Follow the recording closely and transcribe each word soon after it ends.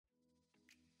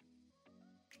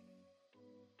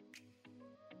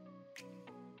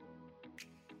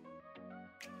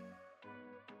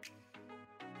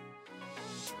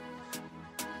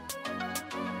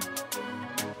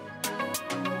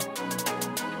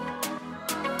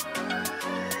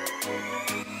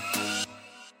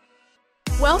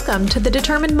Welcome to the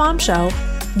Determined Mom Show,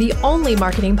 the only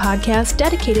marketing podcast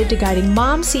dedicated to guiding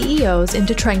mom CEOs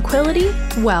into tranquility,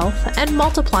 wealth, and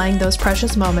multiplying those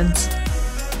precious moments.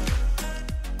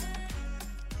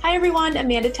 Hi everyone,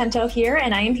 Amanda Tento here,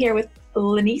 and I am here with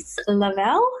Lenice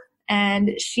Lavelle, and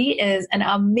she is an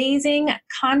amazing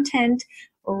content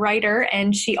writer,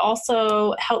 and she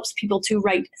also helps people to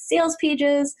write sales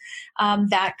pages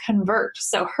that convert.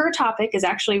 So her topic is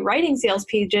actually writing sales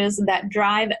pages that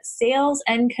drive sales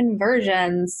and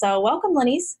conversions. So welcome,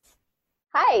 Lenice.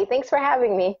 Hi, thanks for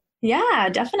having me. Yeah,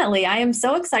 definitely. I am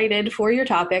so excited for your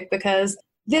topic because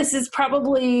this is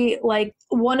probably like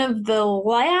one of the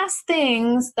last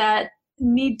things that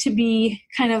need to be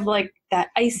kind of like that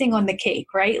icing on the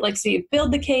cake, right? Like, so you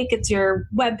build the cake, it's your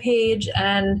web page,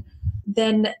 and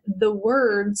then the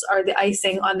words are the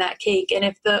icing on that cake. And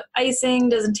if the icing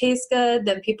doesn't taste good,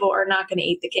 then people are not going to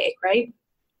eat the cake, right?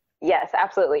 Yes,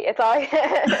 absolutely. It's all,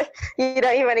 you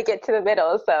don't even want to get to the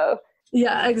middle. So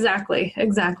yeah, exactly.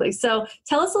 So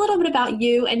tell us a little bit about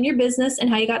you and your business and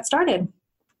how you got started.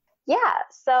 Yeah.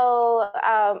 So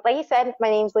like you said, my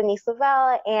name's Lenice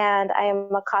Lavelle, and I am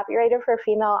a copywriter for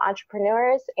female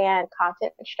entrepreneurs and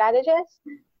content strategist.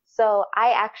 So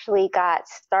I actually got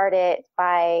started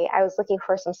I was looking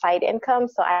for some side income.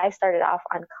 So I started off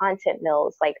on content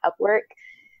mills like Upwork,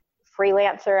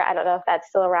 Freelancer. I don't know if that's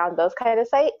still around, those kind of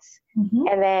sites. Mm-hmm.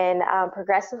 And then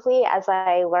progressively, as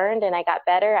I learned and I got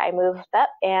better, I moved up,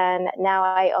 and now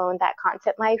I own That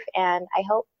Content Life, and I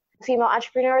help female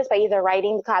entrepreneurs by either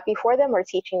writing the copy for them or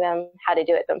teaching them how to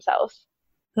do it themselves.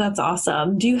 That's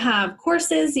awesome. Do you have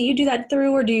courses that you do that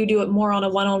through, or do you do it more on a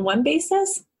one-on-one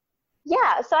basis?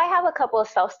 Yeah, so I have a couple of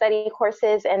self-study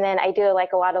courses, and then I do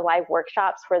like a lot of live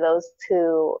workshops for those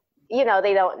who,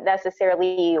 they don't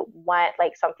necessarily want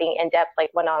like something in-depth like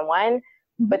one-on-one,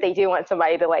 mm-hmm. but they do want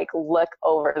somebody to like look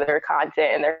over their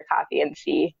content and their copy and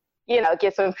see,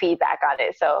 get some feedback on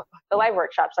it. So the live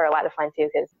workshops are a lot of fun too,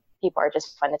 because people are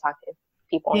just fun to talk to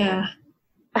people. Yeah.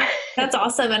 That's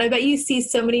awesome. And I bet you see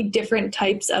so many different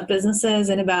types of businesses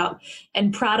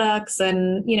and products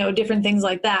and, different things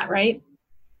like that, right?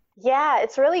 Yeah,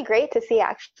 it's really great to see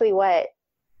actually what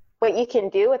you can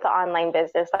do with the online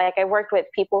business. Like I worked with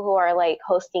people who are like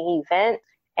hosting events,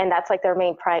 and that's like their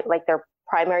their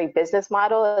primary business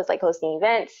model is like hosting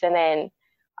events, and then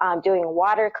doing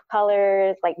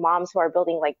watercolors, like moms who are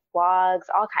building like blogs,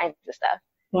 all kinds of stuff.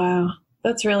 Wow.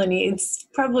 That's really neat. It's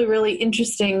probably really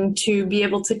interesting to be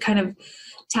able to kind of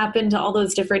tap into all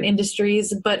those different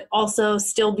industries, but also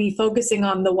still be focusing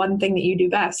on the one thing that you do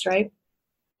best, right?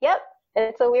 Yep.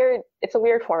 It's a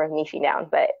weird form of niching down,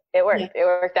 but it worked. Yeah. It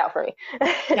worked out for me.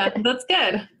 Yeah, that's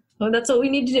good. Well, that's what we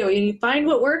need to do. You need to find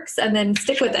what works and then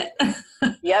stick with it.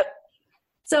 Yep.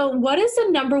 So what is the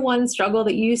number one struggle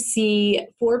that you see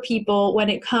for people when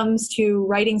it comes to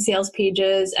writing sales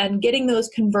pages and getting those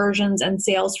conversions and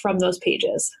sales from those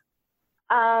pages?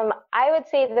 I would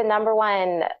say the number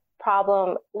one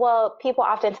problem, people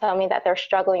often tell me that they're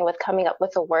struggling with coming up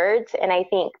with the words. And I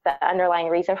think the underlying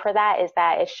reason for that is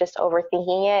that it's just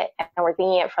overthinking it. And we're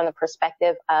thinking it from the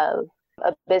perspective of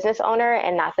a business owner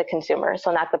and not the consumer.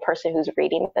 So not the person who's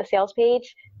reading the sales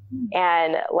page.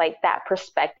 And like that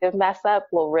perspective mess up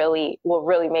will really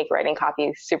make writing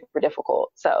copy super difficult.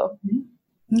 So.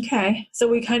 Okay. So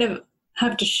we kind of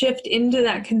have to shift into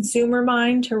that consumer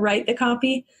mind to write the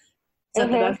copy.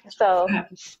 Mm-hmm. So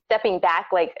stepping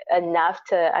back like enough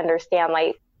to understand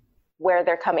like where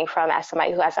they're coming from as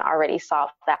somebody who hasn't already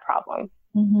solved that problem.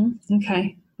 Mm-hmm.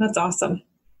 Okay. That's awesome.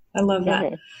 I love that.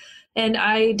 Mm-hmm. And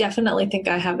I definitely think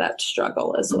I have that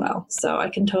struggle as well. So I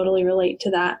can totally relate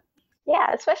to that.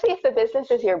 Yeah. Especially if the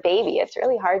business is your baby, it's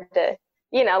really hard to,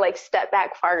 like step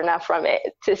back far enough from it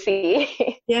to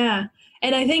see. Yeah.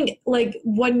 And I think like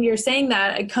when you're saying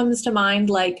that, it comes to mind,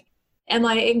 like, am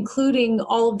I including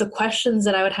all of the questions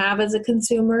that I would have as a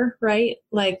consumer, right?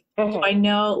 Like, mm-hmm. Do I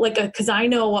know, like, because I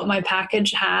know what my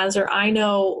package has, or I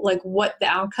know like what the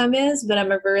outcome is, but I'm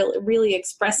really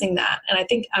expressing that. And I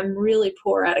think I'm really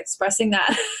poor at expressing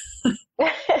that.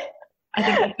 I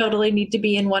think I totally need to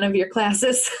be in one of your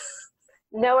classes.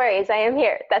 No worries. I am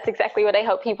here. That's exactly what I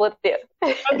hope people do.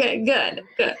 Okay, good.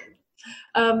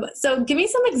 So give me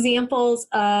some examples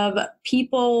of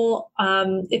people,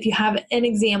 if you have an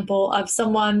example of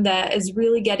someone that is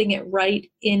really getting it right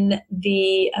in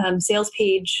the sales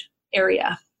page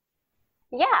area.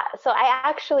 Yeah. So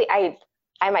I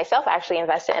myself actually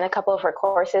invested in a couple of her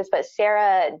courses, but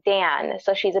Sarah Dan,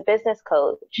 so she's a business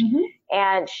coach, mm-hmm.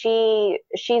 and she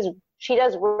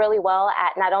does really well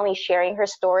at not only sharing her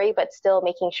story, but still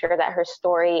making sure that her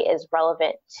story is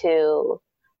relevant to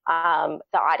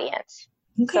the audience.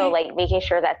 Okay. So like making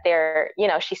sure that they're,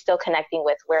 she's still connecting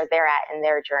with where they're at in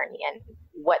their journey and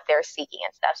what they're seeking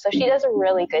and stuff. So she does a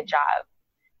really good job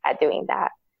at doing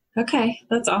that. Okay,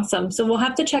 that's awesome. So we'll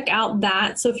have to check out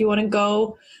that. So if you want to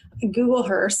go Google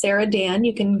her, Sarah Dan,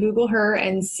 you can Google her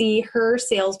and see her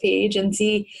sales page and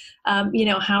see,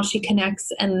 how she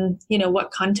connects and,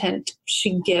 what content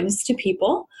she gives to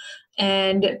people.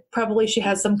 And probably she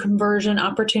has some conversion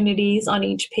opportunities on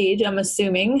each page, I'm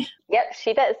assuming. Yep,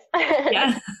 she does.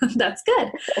 Yeah, that's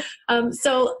good.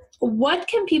 So what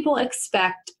can people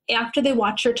expect after they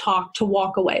watch your talk to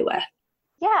walk away with?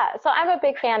 Yeah, so I'm a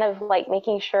big fan of like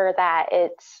making sure that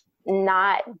it's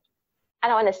not, I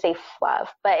don't want to say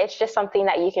fluff, but it's just something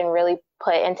that you can really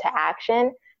put into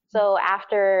action. So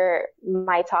after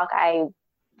my talk,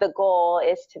 the goal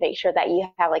is to make sure that you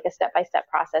have like a step-by-step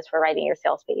process for writing your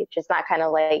sales page. It's not kind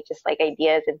of like just like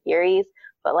ideas and theories,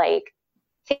 but like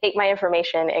take my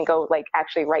information and go like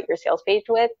actually write your sales page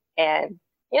with and,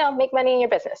 make money in your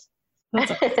business.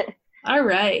 That's awesome. All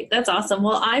right. That's awesome.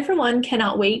 Well, I, for one,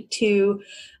 cannot wait to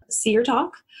see your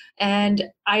talk. And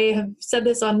I have said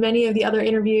this on many of the other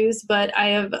interviews, but I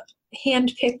have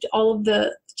handpicked all of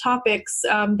the topics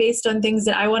based on things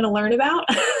that I want to learn about.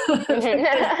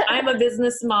 I'm a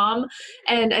business mom,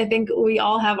 and I think we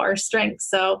all have our strengths.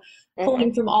 So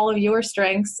pulling from all of your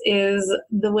strengths is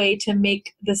the way to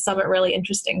make this summit really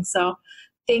interesting. So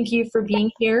thank you for being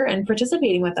here and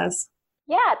participating with us.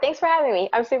 Yeah, thanks for having me.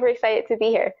 I'm super excited to be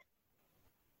here.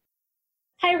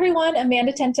 Hi, everyone.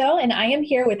 Amanda Tento, and I am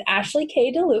here with Ashley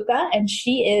K. DeLuca, and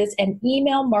she is an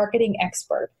email marketing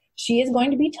expert. She is going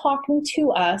to be talking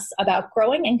to us about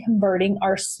growing and converting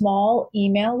our small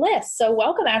email list. So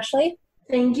welcome, Ashley.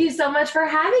 Thank you so much for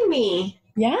having me.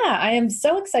 Yeah, I am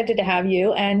so excited to have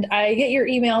you. And I get your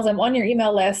emails. I'm on your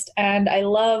email list, and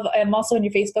I'm also in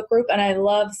your Facebook group, and I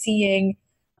love seeing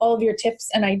all of your tips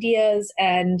and ideas.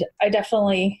 And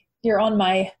you're on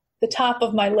the top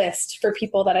of my list for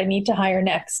people that I need to hire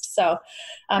next. So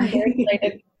I'm very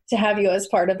excited to have you as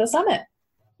part of the summit.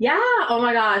 Yeah. Oh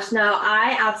my gosh. No,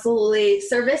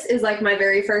 service is like my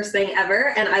very first thing ever.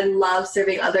 And I love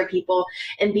serving other people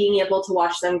and being able to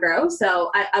watch them grow.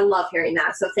 So I love hearing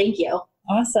that. So thank you.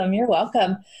 Awesome. You're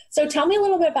welcome. So tell me a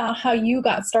little bit about how you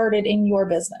got started in your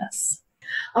business.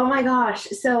 Oh my gosh.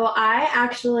 So I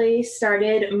actually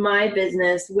started my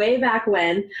business way back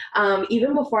when,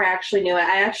 even before I actually knew it.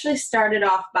 I actually started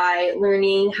off by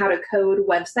learning how to code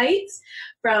websites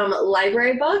from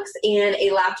library books and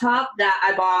a laptop that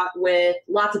I bought with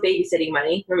lots of babysitting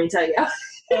money, let me tell you.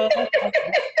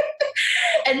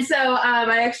 And so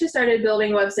I actually started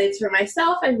building websites for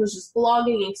myself. I was just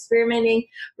blogging, experimenting,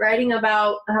 writing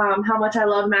about how much I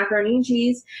love macaroni and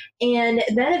cheese. And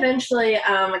then eventually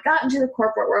I got into the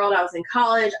corporate world. I was in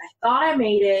college. I thought I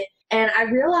made it. And I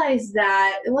realized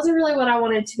that it wasn't really what I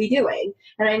wanted to be doing.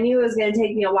 And I knew it was going to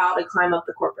take me a while to climb up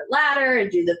the corporate ladder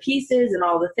and do the pieces and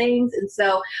all the things. And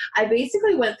so I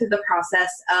basically went through the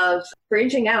process of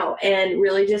branching out and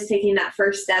really just taking that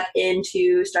first step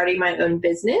into starting my own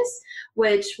business,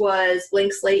 which was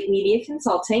Blank Slate Media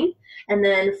Consulting. And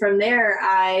then from there,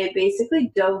 I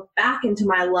basically dove back into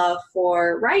my love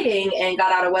for writing and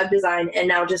got out of web design and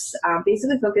now just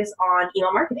basically focus on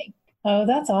email marketing. Oh,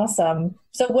 that's awesome.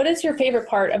 So what is your favorite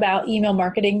part about email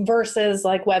marketing versus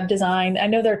like web design? I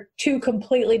know they're two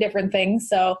completely different things.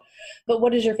 But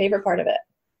what is your favorite part of it?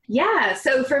 Yeah,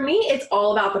 so for me, it's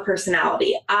all about the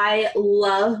personality. I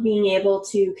love being able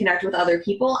to connect with other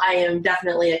people. I am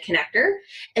definitely a connector.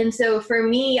 And so for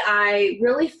me, I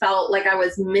really felt like I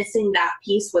was missing that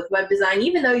piece with web design.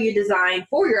 Even though you design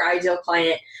for your ideal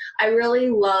client, I really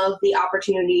love the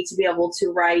opportunity to be able to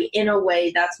write in a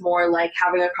way that's more like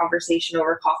having a conversation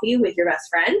over coffee with your best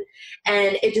friend.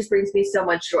 And it just brings me so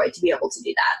much joy to be able to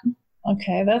do that.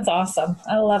 Okay, that's awesome.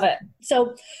 I love it.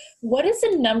 So what is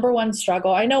the number one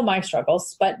struggle? I know my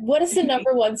struggles, but what is the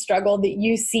number one struggle that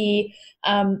you see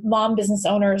mom business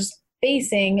owners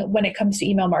facing when it comes to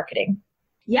email marketing?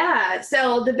 Yeah.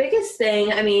 So the biggest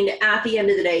thing, at the end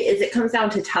of the day is it comes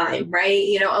down to time,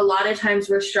 right? A lot of times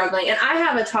we're struggling, and I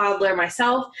have a toddler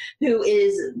myself who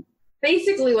is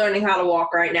basically learning how to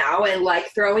walk right now and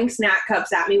like throwing snack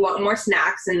cups at me, wanting more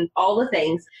snacks and all the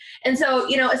things. And so,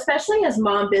 especially as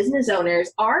mom business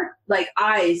owners, our like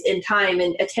eyes and time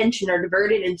and attention are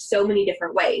diverted in so many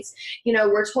different ways.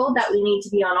 We're told that we need to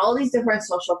be on all these different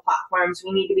social platforms.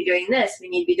 We need to be doing this. We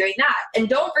need to be doing that. And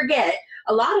don't forget,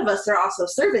 a lot of us are also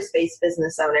service-based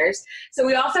business owners. So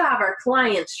we also have our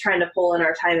clients trying to pull in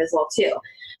our time as well too.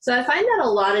 So I find that a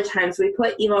lot of times we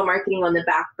put email marketing on the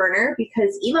back burner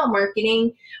because email marketing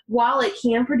marketing, while it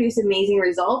can produce amazing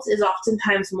results, is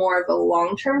oftentimes more of a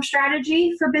long-term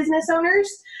strategy for business owners.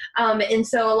 And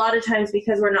so a lot of times,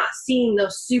 because we're not seeing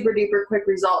those super duper quick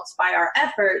results by our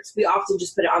efforts, we often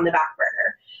just put it on the back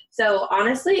burner. So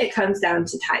honestly, it comes down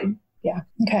to time. Yeah.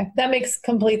 Okay. That makes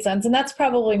complete sense. And that's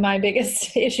probably my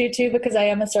biggest issue too, because I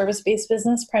am a service-based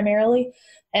business primarily,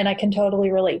 and I can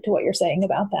totally relate to what you're saying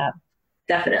about that.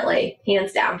 Definitely. Hands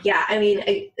down. Yeah. I mean,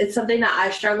 it's something that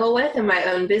I struggle with in my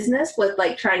own business, with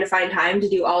like trying to find time to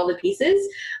do all the pieces.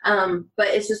 But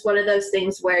it's just one of those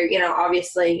things where,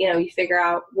 obviously, you figure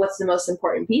out what's the most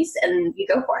important piece and you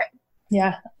go for it.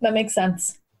 Yeah, that makes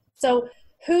sense. So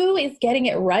who is getting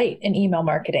it right in email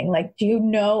marketing? Like, do you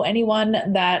know anyone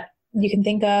that you can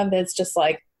think of that's just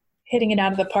like hitting it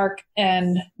out of the park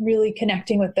and really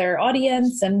connecting with their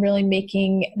audience and really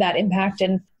making that impact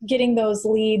and getting those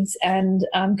leads and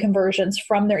conversions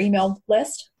from their email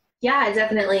list? Yeah,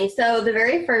 definitely. So the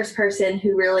very first person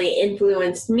who really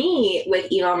influenced me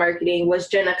with email marketing was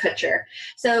Jenna Kutcher.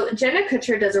 So Jenna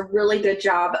Kutcher does a really good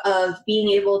job of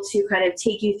being able to kind of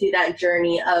take you through that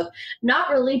journey of not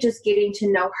really just getting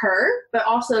to know her, but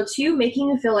also to making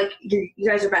you feel like you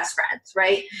guys are best friends,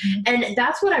 right? Mm-hmm. And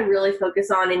that's what I really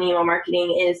focus on in email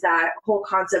marketing, is that whole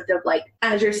concept of like,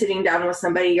 as you're sitting down with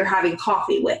somebody, you're having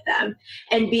coffee with them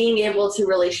and being able to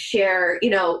really share,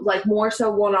 like more so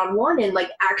one-on-one and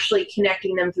like actually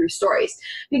connecting them through stories.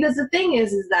 Because the thing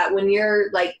is that when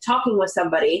you're like talking with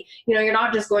somebody, you're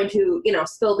not just going to,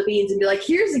 spill the beans and be like,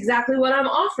 here's exactly what I'm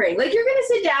offering. Like, you're going to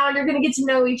sit down, you're going to get to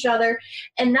know each other.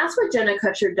 And that's what Jenna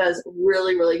Kutcher does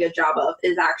really, really good job of,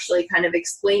 is actually kind of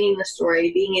explaining the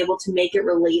story, being able to make it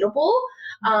relatable.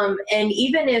 And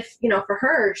even if, for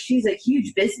her, she's a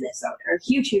huge business owner,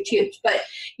 huge. But,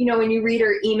 when you read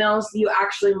her emails, you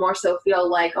actually more so feel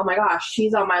like, oh my gosh,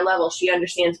 she's on my level. She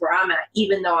understands where I'm at,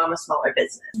 even though I'm a smaller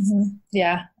business. Mm-hmm.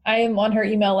 Yeah, I am on her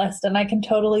email list and I can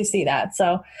totally see that.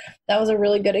 So that was a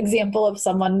really good example of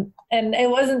someone, and it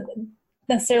wasn't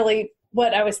necessarily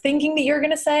what I was thinking that you were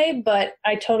going to say, but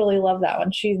I totally love that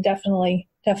one. She definitely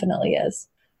is.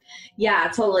 Yeah,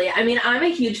 totally. I mean, I'm a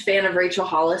huge fan of Rachel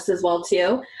Hollis as well,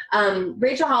 too.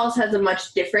 Rachel Hollis has a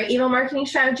much different email marketing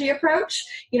strategy approach.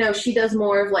 She does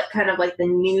more of like kind of like the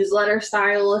newsletter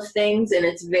style of things. And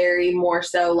it's very more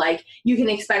so like you can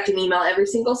expect an email every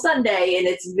single Sunday, and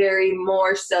it's very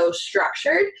more so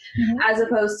structured, as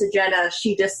opposed to Jenna.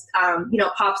 She just,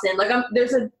 pops in like,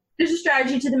 there's a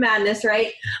strategy to the madness,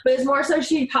 right? But it's more so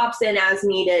she pops in as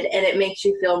needed, and it makes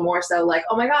you feel more so like,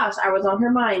 oh my gosh, I was on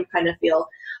her mind kind of feel.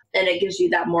 And it gives you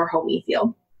that more homey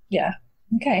feel. Yeah.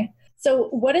 Okay. So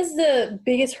what is the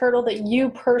biggest hurdle that you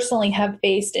personally have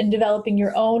faced in developing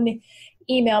your own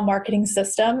email marketing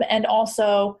system and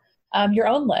also your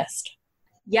own list?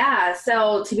 Yeah.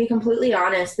 So to be completely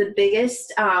honest, the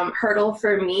biggest hurdle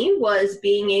for me was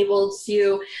being able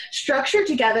to structure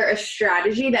together a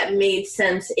strategy that made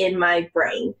sense in my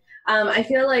brain. I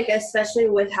feel like, especially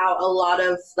with how a lot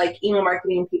of like email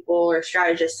marketing people or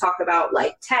strategists talk about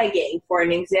like tagging, for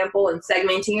an example, and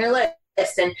segmenting your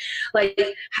list and like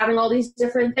having all these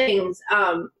different things,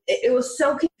 it was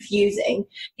so confusing,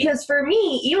 because for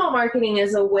me, email marketing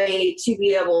is a way to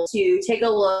be able to take a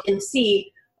look and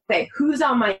see, okay, who's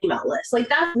on my email list? Like,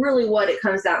 that's really what it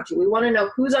comes down to. We want to know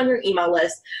who's on your email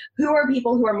list, who are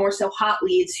people who are more so hot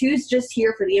leads, who's just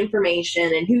here for the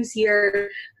information, and who's here,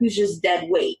 who's just dead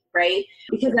weight, right?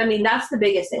 Because I mean, that's the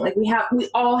biggest thing. Like, we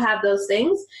all have those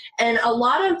things. And a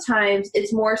lot of times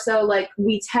it's more so like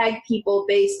we tag people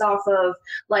based off of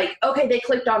like, okay, they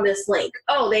clicked on this link.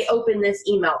 Oh, they opened this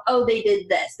email. Oh, they did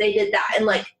this, they did that. And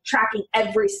like tracking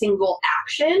every single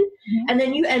action. Mm-hmm. And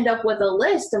then you end up with a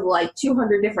list of like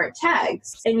 200 different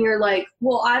tags. And you're like,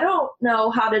 well, I don't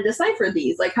know how to decipher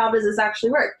these. Like, how does this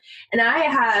actually work? And I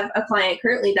have a client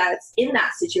currently that's in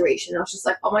that situation. I was just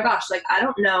like, oh my gosh, like, I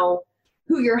don't know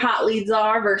who your hot leads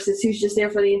are versus who's just there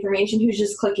for the information, who's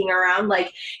just clicking around.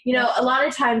 Like, a lot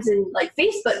of times in like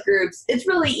Facebook groups, it's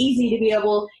really easy to be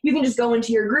able, you can just go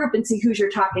into your group and see who's your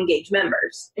top engaged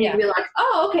members. And you can be like,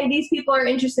 oh, okay, these people are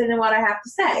interested in what I have to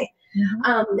say.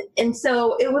 Mm-hmm. And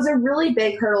so it was a really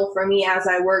big hurdle for me as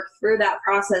I worked through that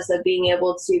process of being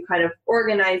able to kind of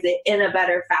organize it in a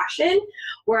better fashion,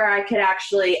 where I could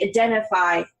actually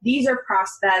identify, these are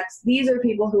prospects, these are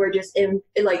people who are just in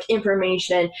like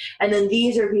information, and then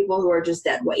these are people who are just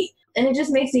dead weight. And it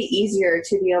just makes it easier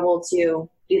to be able to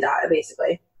do that,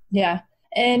 basically. Yeah.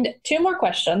 And 2 more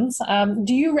questions.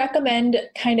 Do you recommend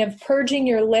kind of purging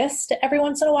your list every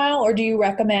once in a while, or do you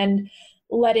recommend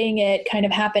letting it kind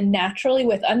of happen naturally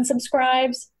with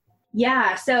unsubscribes?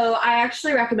 Yeah, so I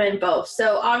actually recommend both.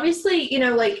 So obviously,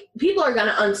 like people are going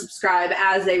to unsubscribe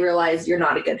as they realize you're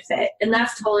not a good fit, and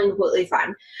that's totally completely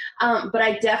fine. But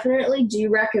I definitely do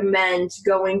recommend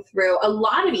going through a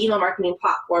lot of email marketing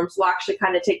platforms will actually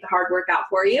kind of take the hard work out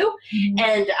for you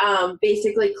and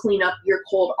basically clean up your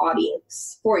cold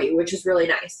audience for you, which is really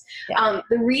nice. Yeah.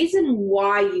 The reason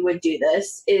why you would do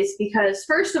this is because,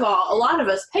 first of all, a lot of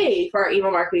us pay for our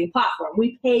email marketing platform.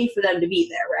 We pay for them to be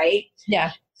there, right?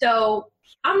 Yeah. So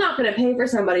I'm not going to pay for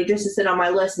somebody just to sit on my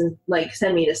list and like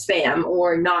send me to spam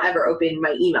or not ever open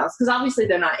my emails, because obviously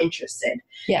they're not interested.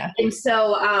 Yeah. And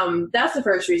so that's the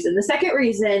first reason. The second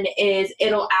reason is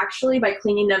it'll actually, by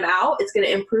cleaning them out, it's going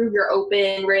to improve your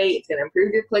open rate. It's going to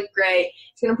improve your click rate.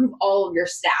 It's going to improve all of your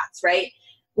stats, right?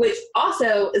 Which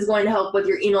also is going to help with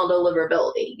your email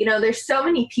deliverability. There's so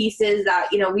many pieces that,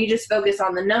 we just focus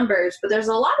on the numbers, but there's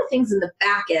a lot of things in the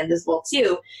back end as well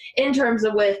too, in terms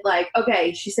of with like,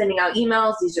 okay, she's sending out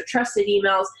emails. These are trusted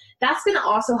emails. That's going to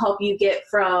also help you get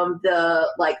from the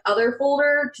like other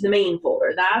folder to the main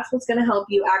folder. That's what's going to help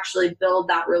you actually build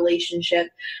that relationship,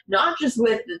 not just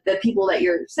with the people that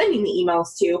you're sending the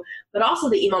emails to, but also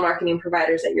the email marketing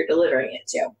providers that you're delivering it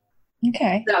to.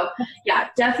 Okay. So yeah,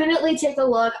 definitely take a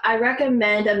look. I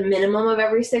recommend a minimum of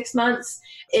every 6 months.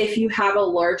 If you have a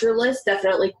larger list,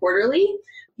 definitely quarterly.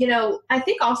 I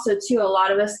think also too, a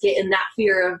lot of us get in that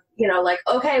fear of, like,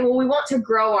 okay, well, we want to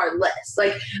grow our list,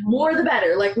 like more the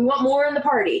better, like we want more in the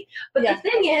party. But the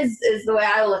thing is the way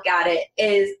I look at it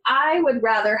is I would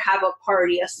rather have a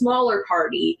party, a smaller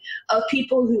party of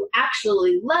people who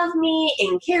actually love me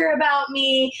and care about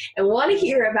me and want to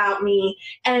hear about me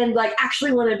and like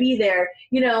actually want to be there,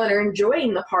 and are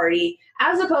enjoying the party,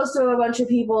 as opposed to a bunch of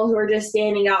people who are just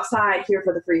standing outside here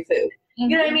for the free food. You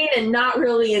know what I mean? And not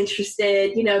really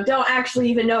interested, don't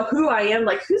actually even know who I am.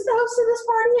 Like, who's the host of this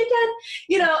party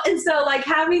again? And so like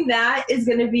having that is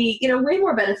going to be, way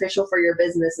more beneficial for your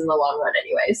business in the long run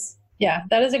anyways. Yeah,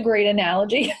 that is a great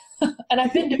analogy. And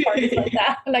I've been to parties like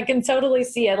that, and I can totally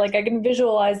see it. Like I can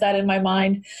visualize that in my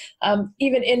mind,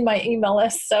 even in my email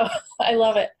list. So I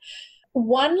love it.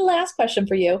 One last question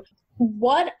for you.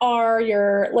 What are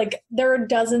there are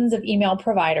dozens of email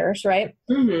providers, right?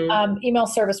 Email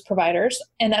service providers.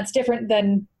 And that's different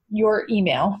than your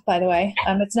email, by the way.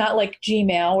 It's not like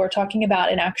Gmail. We're talking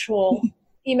about an actual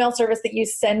email service that you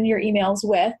send your emails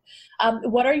with.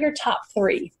 What are your top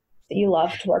 3 that you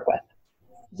love to work with?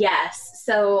 Yes.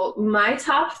 So my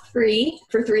top 3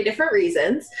 for 3 different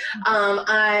reasons.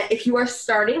 If you are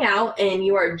starting out and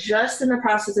you are just in the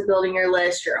process of building your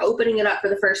list, you're opening it up for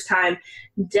the first time,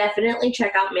 definitely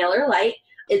check out MailerLite.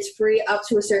 It's free up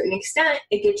to a certain extent.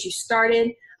 It gets you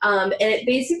started. And it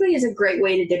basically is a great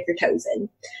way to dip your toes in.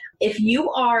 If you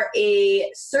are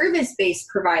a service-based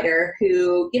provider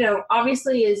who,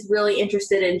 obviously is really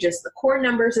interested in just the core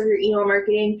numbers of your email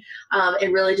marketing,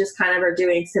 and really just kind of are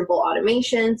doing simple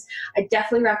automations, I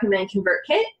definitely recommend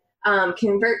ConvertKit.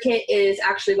 ConvertKit is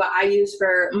actually what I use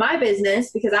for my business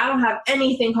because I don't have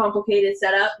anything complicated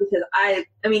set up because I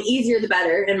mean, easier the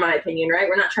better, in my opinion, right?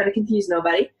 We're not trying to confuse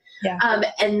nobody. Yeah.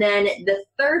 And then the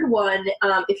third one,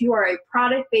 if you are a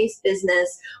product-based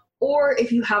business, or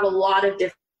if you have a lot of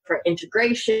different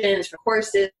integrations for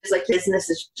courses, like business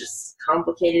is just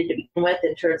complicated to begin with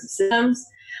in terms of systems,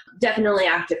 definitely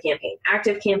ActiveCampaign.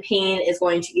 ActiveCampaign is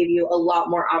going to give you a lot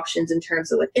more options in terms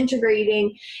of with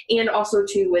integrating and also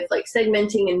too with like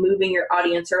segmenting and moving your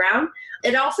audience around.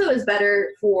 It also is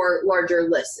better for larger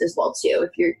lists as well too.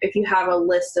 If you have a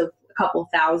list of a couple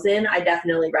thousand, I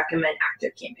definitely recommend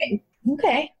ActiveCampaign.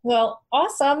 Okay. Well,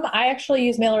 awesome. I actually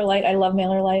use MailerLite. I love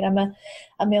MailerLite. I'm a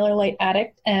MailerLite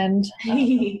addict, and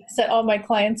set all my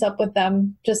clients up with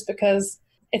them just because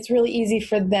it's really easy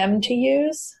for them to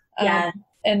use. Yeah.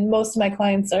 And most of my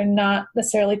clients are not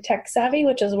necessarily tech savvy,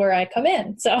 which is where I come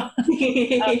in. So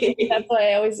that's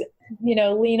why I always,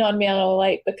 lean on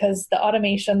MailerLite because the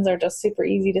automations are just super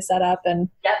easy to set up. And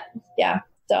yeah.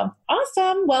 So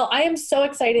awesome. Well, I am so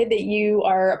excited that you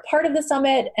are a part of the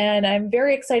summit, and I'm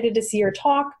very excited to see your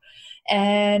talk.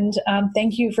 And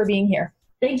thank you for being here.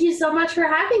 Thank you so much for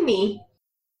having me.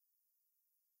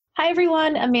 Hi,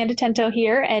 everyone. Amanda Tento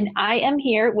here, and I am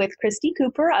here with Christy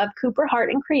Cooper of Cooper Heart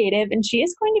and Creative, and she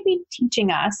is going to be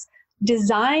teaching us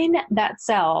design that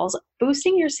sells,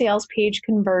 boosting your sales page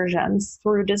conversions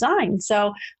through design.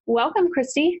 So welcome,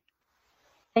 Christy.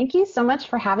 Thank you so much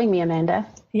for having me, Amanda.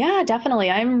 Yeah,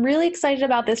 definitely. I'm really excited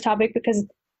about this topic because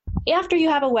after you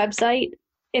have a website,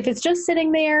 if it's just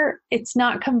sitting there, it's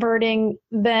not converting,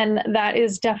 then that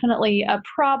is definitely a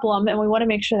problem. And we want to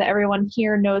make sure that everyone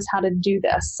here knows how to do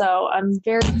this. So I'm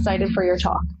very excited for your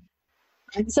talk.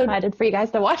 I'm excited for you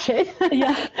guys to watch it.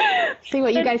 Yeah. See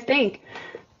what you guys think.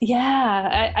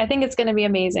 Yeah, I think it's going to be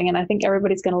amazing, and I think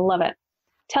everybody's going to love it.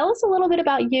 Tell us a little bit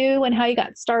about you and how you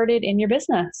got started in your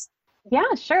business.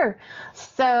 Yeah, sure.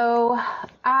 So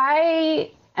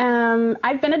I've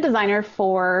been a designer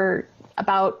for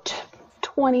about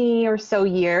 20 or so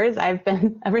years. I've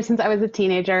been ever since I was a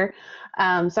teenager.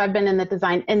 So I've been in the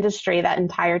design industry that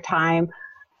entire time,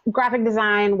 graphic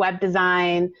design, web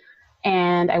design,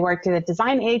 and I worked at a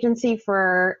design agency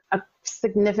for a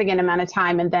significant amount of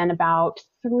time. And then about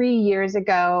 3 years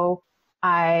ago,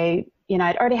 I'd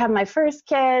already had my first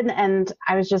kid and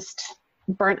I was just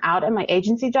burnt out at my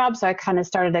agency job. So I kind of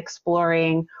started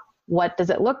exploring what does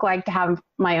it look like to have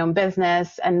my own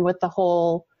business, and with the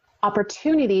whole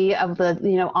opportunity of the,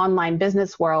 online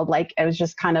business world, like it was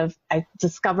just I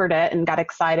discovered it and got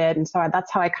excited. And so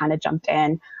that's how I kind of jumped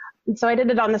in. And so I did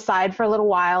it on the side for a little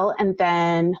while. And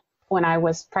then when I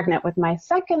was pregnant with my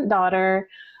second daughter,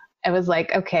 I was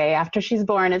like, okay, after she's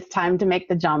born, it's time to make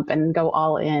the jump and go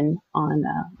all in on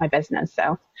my business.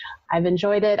 So I've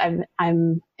enjoyed it.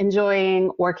 I'm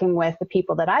enjoying working with the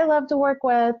people that I love to work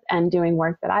with and doing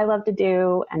work that I love to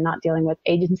do and not dealing with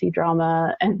agency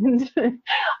drama and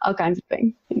all kinds of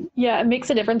things. Yeah, it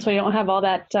makes a difference when you don't have all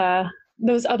that,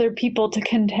 those other people to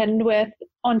contend with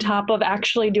on top of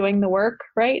actually doing the work,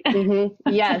 right?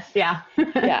 Mm-hmm. Yes, yeah.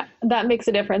 Yeah, that makes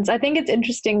a difference. I think it's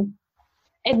interesting.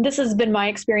 And this has been my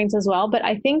experience as well, but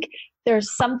I think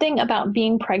there's something about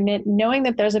being pregnant, knowing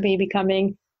that there's a baby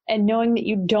coming and knowing that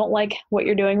you don't like what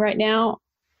you're doing right now,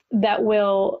 that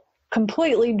will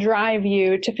completely drive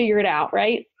you to figure it out,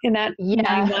 right? In that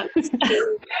 9 months.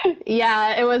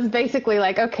 Yeah, it was basically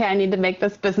like, okay, I need to make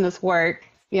this business work,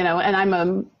 and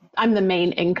I'm the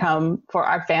main income for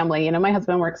our family. My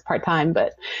husband works part-time,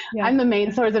 but yeah. I'm the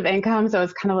main source of income. So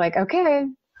it's kind of like, okay,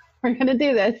 we're going to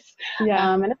do this.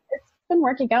 Yeah. And it's been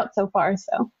working out so far.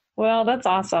 So, well, that's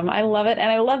awesome. I love it.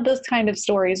 And I love those kind of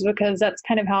stories because that's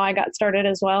kind of how I got started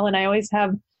as well. And I always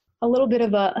have a little bit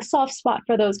of a soft spot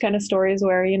for those kind of stories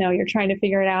where, you're trying to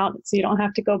figure it out so you don't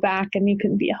have to go back and you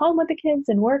can be at home with the kids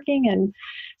and working and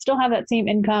still have that same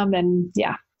income. And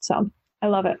yeah, so I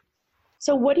love it.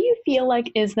 So what do you feel like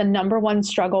is the number one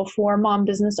struggle for mom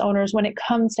business owners when it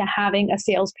comes to having a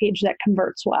sales page that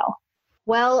converts well?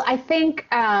 Well, I think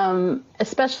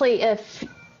especially if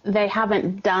they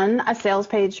haven't done a sales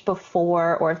page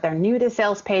before, or if they're new to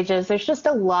sales pages, there's just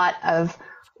a lot of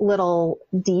little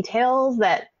details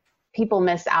that people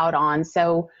miss out on.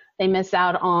 So they miss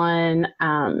out on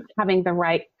having the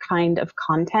right kind of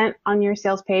content on your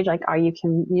sales page. Like, are you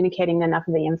communicating enough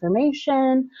of the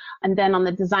information? And then on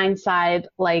the design side,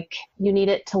 like, you need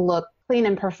it to look clean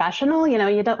and professional. You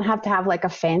don't have to have like a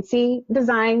fancy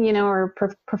design, or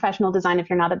professional design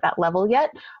if you're not at that level yet,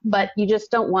 but you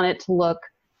just don't want it to look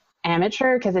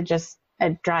amateur because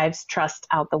it drives trust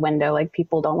out the window. Like,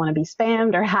 people don't want to be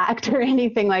spammed or hacked or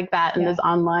anything like that in this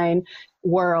online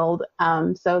world.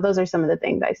 So those are some of the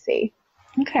things I see.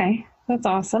 Okay, that's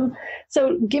awesome.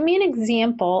 So give me an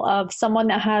example of someone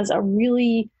that has a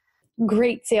really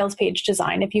great sales page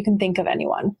design, if you can think of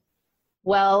anyone.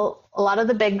 Well, a lot of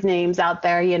the big names out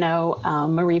there,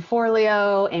 Marie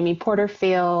Forleo, Amy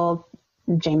Porterfield,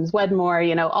 James Wedmore,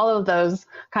 all of those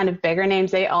kind of bigger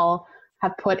names, they all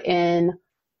have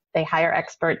they hire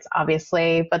experts,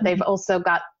 obviously, but they've also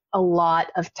got a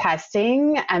lot of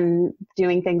testing and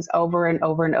doing things over and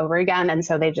over and over again. And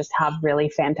so they just have really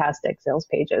fantastic sales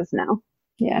pages now.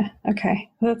 Yeah. Okay.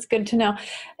 That's good to know.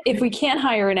 If we can't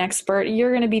hire an expert,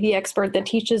 you're going to be the expert that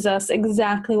teaches us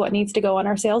exactly what needs to go on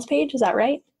our sales page. Is that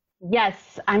right?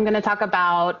 Yes. I'm going to talk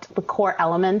about the core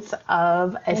elements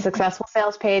of a successful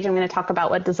sales page. I'm going to talk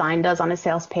about what design does on a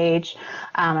sales page.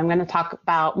 I'm going to talk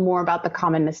more about the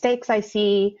common mistakes I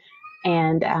see.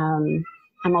 And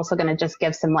I'm also going to just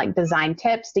give some like design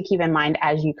tips to keep in mind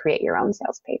as you create your own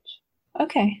sales page.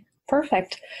 Okay,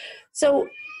 perfect. So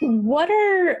what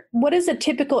is a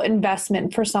typical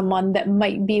investment for someone that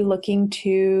might be looking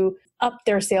to up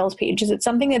their sales page? Is it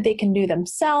something that they can do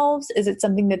themselves? Is it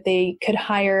something that they could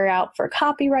hire out for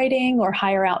copywriting or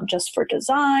hire out just for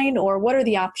design? Or what are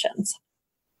the options?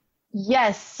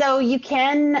 Yes. So it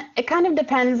kind of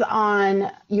depends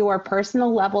on your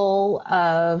personal level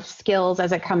of skills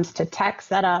as it comes to tech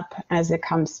setup, as it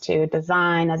comes to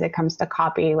design, as it comes to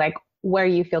copy, like where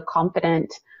you feel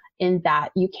confident in that.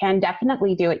 You can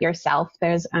definitely do it yourself.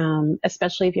 There's,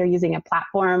 especially if you're using a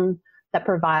platform that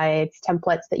provides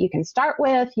templates that you can start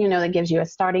with, that gives you a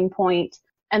starting point.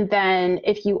 And then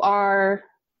if you are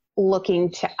looking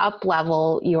to up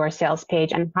level your sales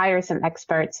page and hire some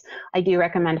experts, I do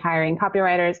recommend hiring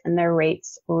copywriters, and their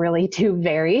rates really do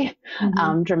vary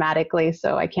dramatically.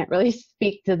 So I can't really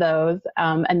speak to those.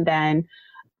 And then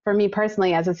for me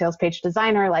personally, as a sales page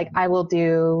designer, like I will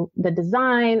do the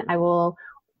design, I will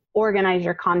organize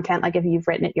your content. Like if you've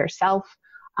written it yourself,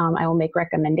 I will make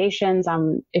recommendations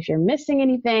on if you're missing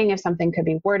anything, if something could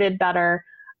be worded better,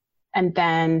 and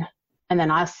then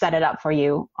I'll set it up for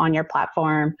you on your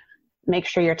platform, make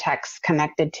sure your text's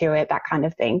connected to it, that kind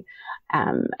of thing.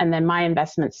 And then my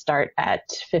investments start at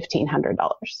 $1,500.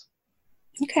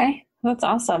 Okay, that's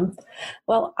awesome.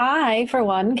 Well, I, for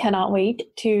one, cannot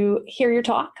wait to hear your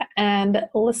talk and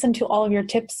listen to all of your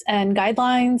tips and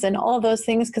guidelines and all of those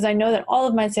things, because I know that all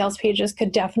of my sales pages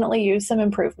could definitely use some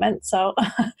improvement. So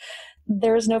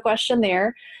there's no question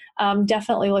there.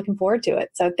 Definitely looking forward to it.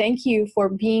 So thank you for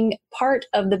being part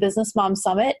of the Business Mom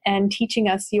Summit and teaching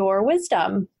us your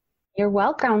wisdom. You're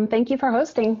welcome. Thank you for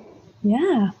hosting.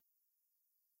 Yeah.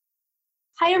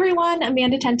 Hi, everyone.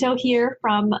 Amanda Tento here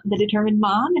from The Determined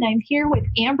Mom, and I'm here with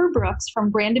Amber Brooks from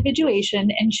Brand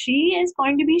Individuation, and she is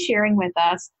going to be sharing with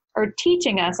us, or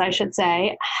teaching us, I should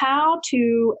say, how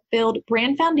to build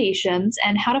brand foundations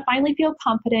and how to finally feel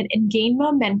confident and gain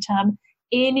momentum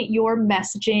in your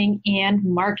messaging and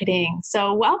marketing.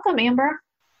 So welcome, Amber.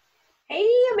 Hey,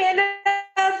 Amanda.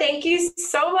 Thank you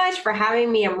so much for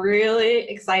having me. I'm really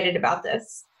excited about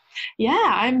this.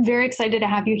 Yeah, I'm very excited to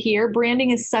have you here.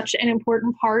 Branding is such an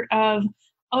important part of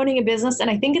owning a business. And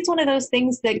I think it's one of those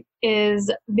things that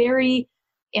is very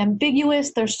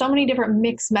ambiguous. There's so many different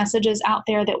mixed messages out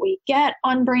there that we get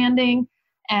on branding.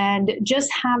 And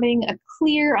just having a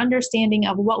clear understanding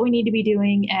of what we need to be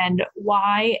doing and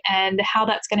why and how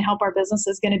that's going to help our business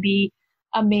is going to be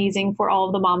amazing for all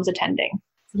of the moms attending.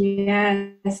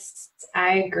 Yes,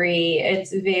 I agree.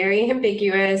 It's very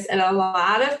ambiguous, and a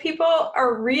lot of people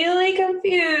are really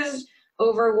confused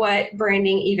over what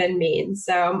branding even means.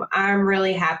 So I'm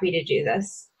really happy to do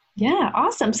this. Yeah,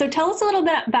 awesome. So tell us a little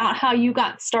bit about how you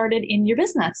got started in your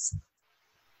business.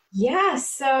 Yeah,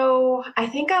 so I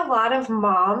think a lot of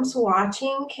moms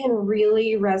watching can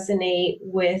really resonate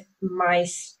with my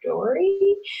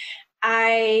story.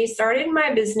 I started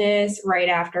my business right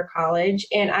after college,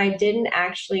 and I didn't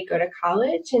actually go to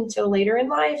college until later in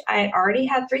life. I had already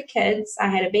had 3 kids. I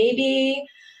had a baby,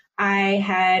 I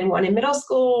had one in middle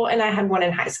school, and I had one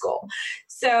in high school.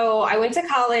 So I went to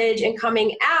college, and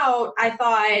coming out, I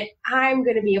thought, I'm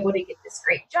going to be able to get this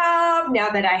great job now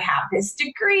that I have this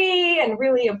degree and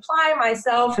really apply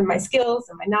myself and my skills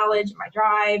and my knowledge and my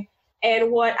drive.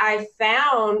 And what I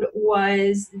found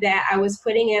was that I was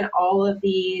putting in all of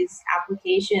these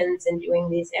applications and doing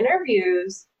these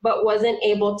interviews, but wasn't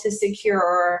able to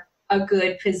secure a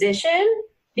good position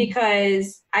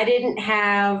because I didn't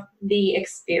have the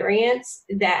experience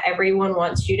that everyone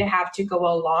wants you to have to go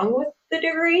along with the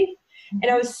degree. And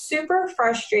I was super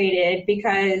frustrated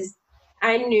because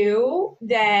I knew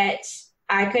that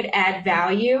I could add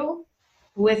value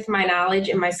with my knowledge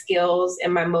and my skills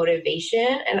and my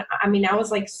motivation. And I mean, I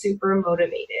was like super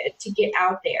motivated to get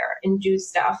out there and do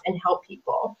stuff and help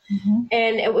people.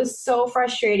 And it was so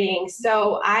frustrating.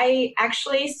 So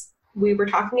we were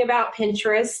talking about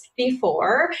Pinterest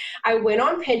before. I went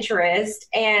on Pinterest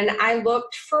and I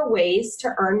looked for ways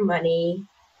to earn money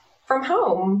from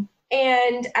home.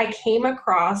 And I came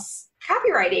across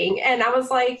copywriting, and I was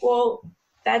like, well,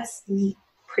 that's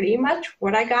pretty much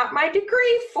what I got my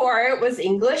degree for. It was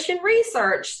English and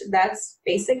research. That's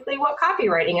basically what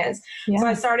copywriting is. Yeah. So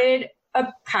I started a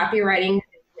copywriting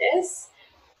business.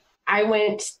 I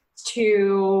went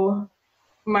to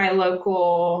my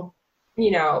local,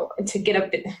 I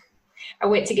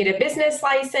went to get a business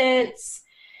license,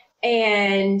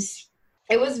 and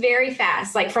it was very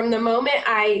fast. Like from the moment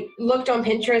I looked on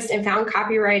Pinterest and found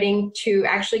copywriting to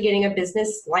actually getting a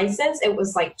business license, it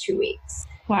was like 2 weeks.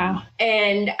 Wow.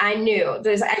 And I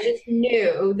just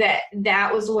knew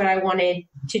that was what I wanted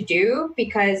to do,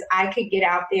 because I could get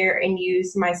out there and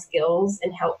use my skills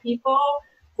and help people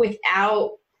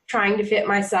without trying to fit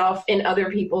myself in other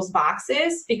people's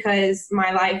boxes, because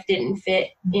my life didn't fit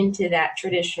into that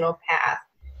traditional path.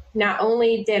 Not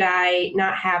only did I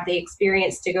not have the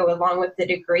experience to go along with the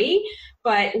degree,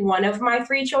 but one of my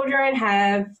 3 children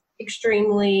have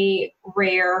extremely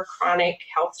rare chronic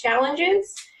health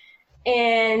challenges.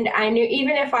 And I knew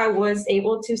even if I was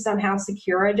able to somehow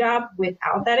secure a job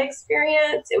without that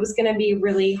experience, it was going to be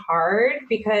really hard,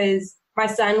 because my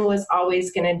son was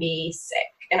always going to be sick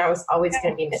and I was always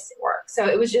going to be missing work. So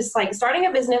it was just like starting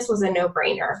a business was a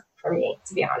no-brainer for me,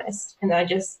 to be honest. And I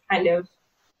just kind of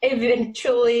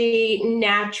eventually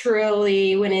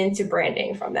naturally went into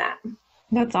branding from that.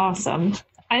 That's awesome.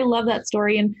 I love that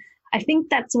story. And I think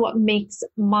that's what makes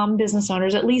mom business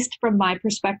owners, at least from my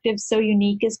perspective, so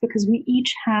unique, is because we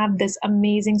each have this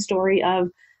amazing story of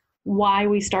why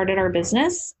we started our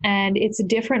business. And it's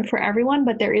different for everyone,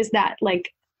 but there is that like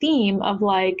theme of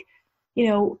like,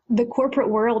 the corporate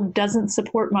world doesn't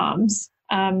support moms.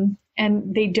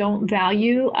 And they don't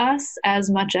value us as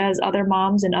much as other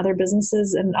moms and other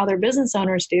businesses and other business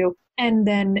owners do. And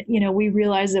then, we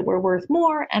realize that we're worth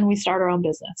more and we start our own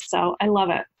business. So I love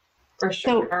it. For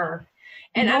sure.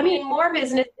 And I mean, more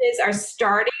businesses are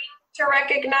starting to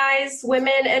recognize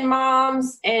women and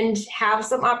moms and have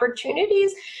some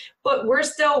opportunities, but we're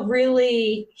still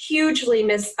really hugely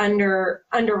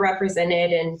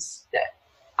underrepresented, and the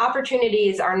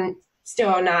opportunities are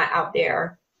still not out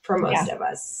there for most of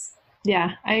us.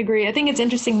 Yeah, I agree. I think it's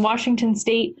interesting. Washington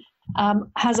State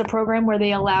has a program where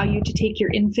they allow you to take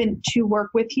your infant to work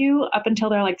with you up until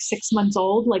they're like 6 months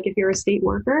old, like if you're a state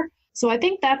worker. So I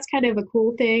think that's kind of a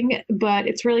cool thing, but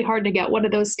it's really hard to get one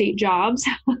of those state jobs,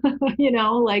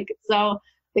 so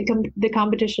the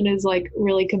competition is like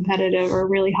really competitive or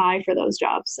really high for those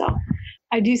jobs. So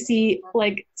I do see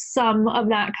like some of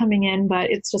that coming in,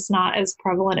 but it's just not as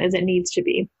prevalent as it needs to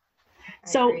be.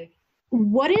 So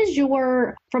what is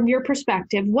from your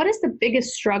perspective, what is the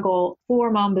biggest struggle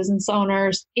for mom business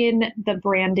owners in the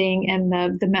branding and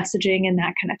the messaging and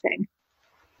that kind of thing?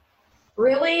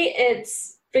 Really,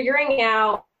 it's figuring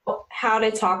out how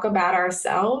to talk about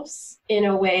ourselves in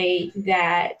a way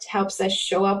that helps us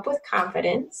show up with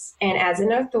confidence and as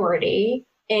an authority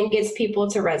and gets people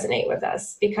to resonate with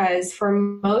us. Because for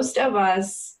most of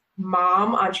us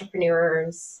mom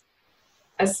entrepreneurs,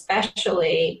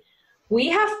 especially, we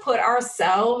have put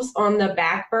ourselves on the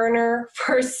back burner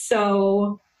for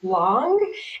so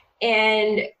long.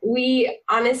 And we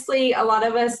honestly, a lot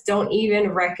of us don't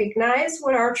even recognize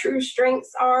what our true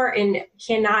strengths are and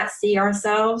cannot see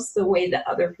ourselves the way that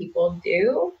other people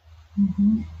do.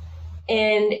 Mm-hmm.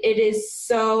 And it is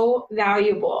so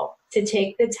valuable to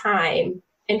take the time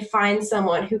and find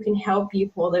someone who can help you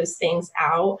pull those things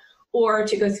out, or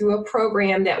to go through a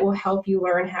program that will help you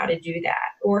learn how to do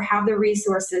that, or have the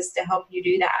resources to help you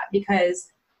do that,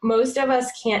 because most of us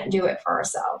can't do it for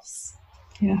ourselves.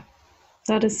 Yeah.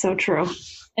 That is so true.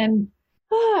 And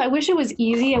I wish it was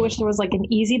easy. I wish there was like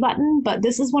an easy button, but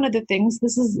this is one of the things,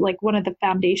 this is like one of the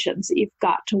foundations that you've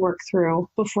got to work through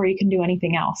before you can do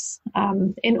anything else,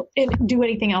 and do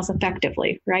anything else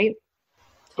effectively, right?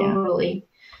 Totally. Yeah.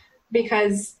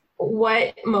 Because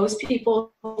what most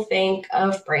people think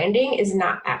of branding is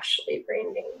not actually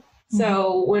branding.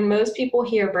 So when most people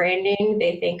hear branding,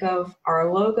 they think of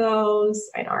our logos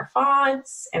and our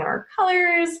fonts and our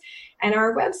colors and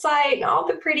our website and all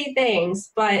the pretty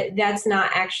things, but that's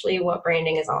not actually what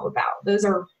branding is all about. Those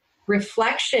are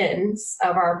reflections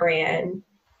of our brand,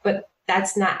 but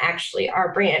that's not actually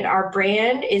our brand. Our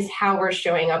brand is how we're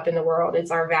showing up in the world.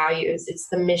 It's our values. It's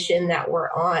the mission that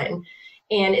we're on.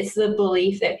 And it's the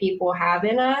belief that people have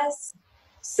in us.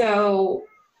 So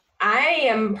I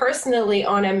am personally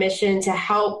on a mission to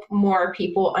help more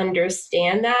people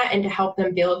understand that and to help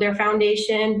them build their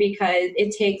foundation, because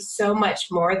it takes so much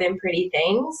more than pretty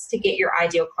things to get your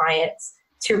ideal clients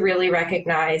to really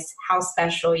recognize how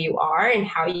special you are and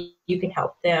how you can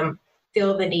help them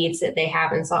fill the needs that they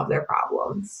have and solve their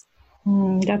problems.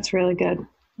 That's really good.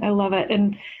 I love it.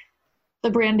 And the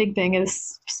branding thing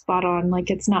is spot on. Like,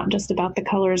 it's not just about the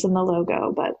colors and the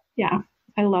logo, but yeah,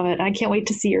 I love it. I can't wait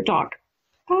to see your talk.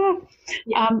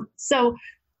 So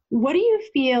what do you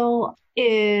feel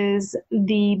is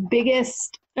the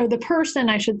biggest, or the person,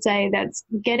 I should say, that's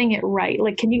getting it right?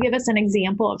 Like, can you give us an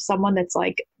example of someone that's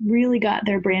like really got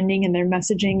their branding and their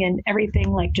messaging and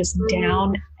everything like just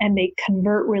down, and they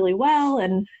convert really well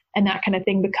and that kind of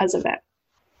thing because of it?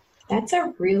 That's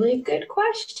a really good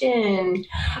question.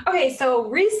 Okay, so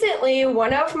recently,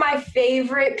 one of my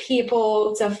favorite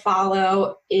people to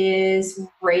follow is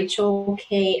Rachel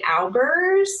K.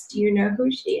 Albers. Do you know who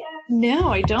she is? No,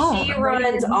 I don't. She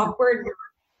runs Awkward.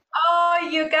 Oh,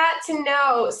 you got to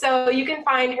know. So you can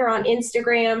find her on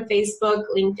Instagram, Facebook,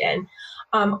 LinkedIn,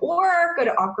 or go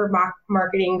to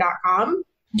awkwardmarketing.com.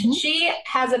 Mm-hmm. She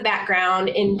has a background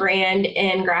in brand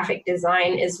and graphic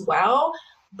design as well.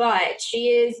 But she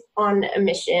is on a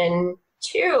mission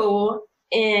too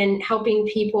in helping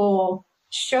people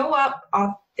show up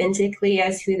authentically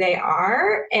as who they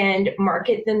are and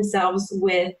market themselves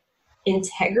with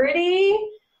integrity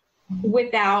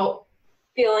without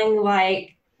feeling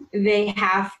like they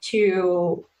have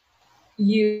to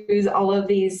use all of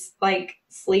these like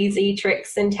sleazy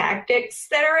tricks and tactics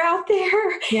that are out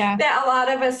there that a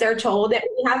lot of us are told that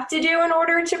we have to do in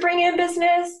order to bring in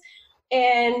business.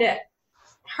 And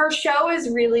her show is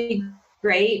really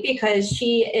great because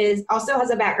she also has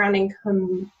a background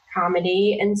in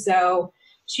comedy. And so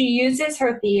she uses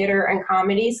her theater and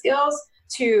comedy skills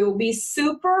to be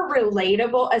super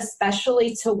relatable,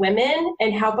 especially to women,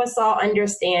 and help us all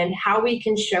understand how we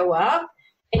can show up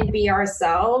and be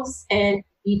ourselves and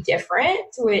be different,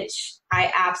 which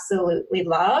I absolutely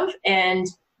love, and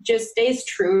just stays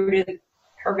true to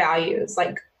her values,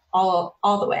 like all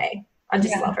the way. I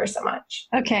just love her so much.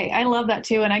 Okay, I love that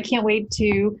too, and I can't wait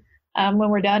to, when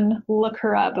we're done, look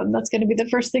her up. And that's going to be the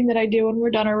first thing that I do when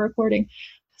we're done our recording.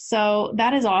 So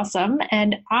that is awesome.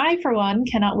 And I, for one,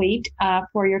 cannot wait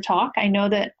for your talk. I know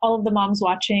that all of the moms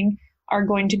watching are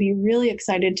going to be really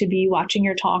excited to be watching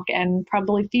your talk and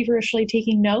probably feverishly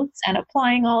taking notes and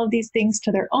applying all of these things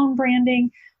to their own branding.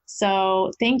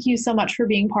 So thank you so much for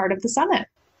being part of the summit.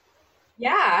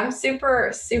 Yeah, I'm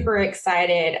super, super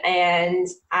excited, and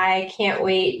I can't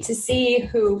wait to see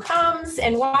who comes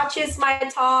and watches my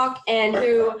talk and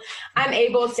who I'm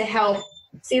able to help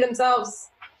see themselves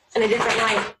in a different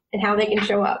light and how they can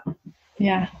show up.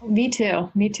 Yeah, me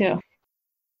too. Me too.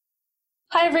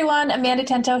 Hi, everyone. Amanda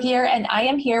Tento here, and I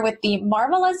am here with the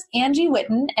marvelous Angie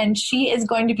Whitten, and she is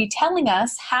going to be telling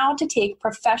us how to take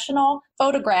professional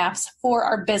photographs for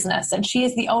our business. And she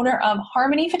is the owner of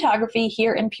Harmony Photography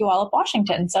here in Puyallup,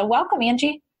 Washington. So welcome,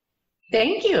 Angie.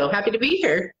 Thank you. Happy to be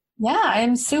here. Yeah,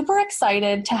 I'm super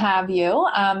excited to have you.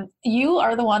 You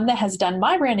are the one that has done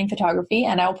my branding photography,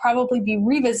 and I'll probably be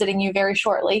revisiting you very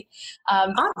shortly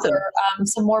Awesome. for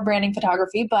some more branding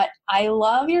photography. But I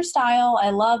love your style. I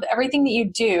love everything that you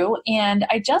do. And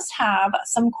I just have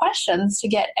some questions to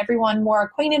get everyone more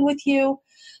acquainted with you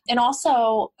and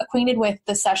also acquainted with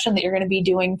the session that you're going to be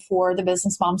doing for the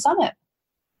Business Mom Summit.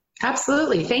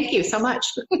 Absolutely. Thank you so much.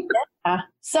 Yeah.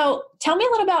 So tell me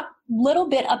a little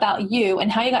bit about you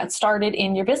and how you got started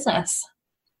in your business.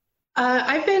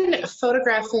 I've been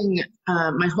photographing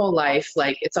my whole life.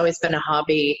 Like, it's always been a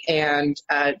hobby. And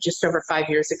just over 5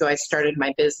 years ago, I started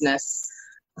my business.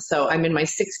 So I'm in my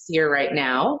 6th year right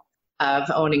now of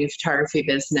owning a photography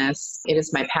business. It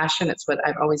is my passion. It's what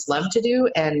I've always loved to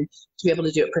do. And to be able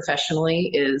to do it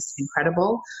professionally is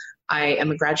incredible. I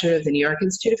am a graduate of the New York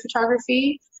Institute of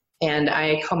Photography, and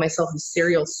I call myself a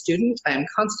serial student. I'm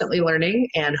constantly learning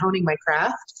and honing my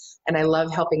craft, and I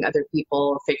love helping other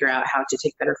people figure out how to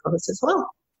take better photos as well.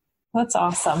 That's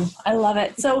awesome. I love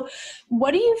it. So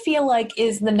what do you feel like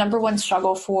is the number one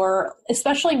struggle for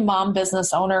especially mom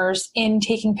business owners in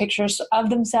taking pictures of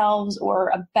themselves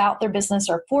or about their business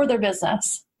or for their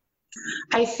business?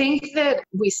 I think that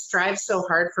we strive so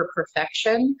hard for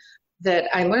perfection that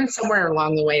I learned somewhere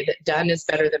along the way that done is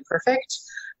better than perfect.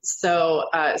 So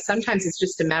sometimes it's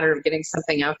just a matter of getting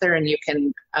something out there and you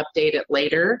can update it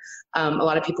later. A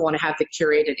lot of people want to have the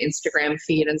curated Instagram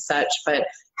feed and such, but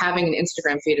having an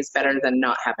Instagram feed is better than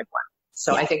not having one.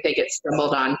 So I think they get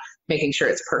stumbled on making sure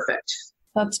it's perfect.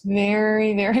 That's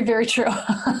very, very, very true.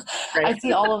 Right. I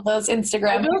see all of those Instagram.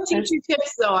 I will teach you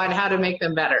tips, though, on how to make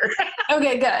them better.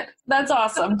 Okay, good. That's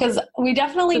awesome, because we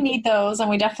definitely need those, and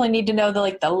we definitely need to know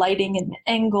the lighting and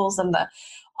angles and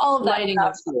all of that. Lighting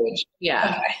is huge.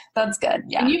 Yeah. Okay, that's good.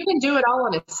 Yeah. And you can do it all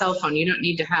on a cell phone. You don't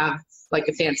need to have like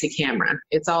a fancy camera.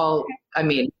 It's all, I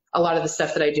mean, a lot of the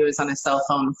stuff that I do is on a cell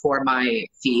phone for my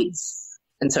feeds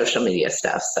and social media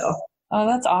stuff. So. Oh,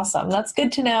 that's awesome. That's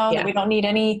good to know that we don't need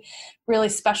any really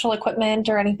special equipment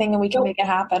or anything, and we can make it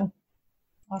happen.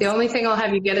 Awesome. The only thing I'll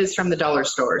have you get is from the dollar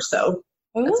store. So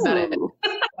that's about it.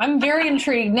 I'm very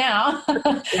intrigued now.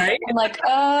 Right? I'm like,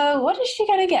 what is she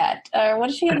going to get? Or what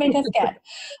is she going to make us get?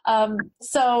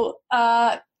 So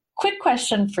quick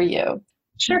question for you.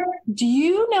 Sure. Do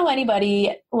you know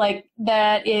anybody like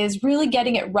that is really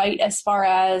getting it right as far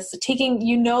as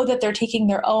that they're taking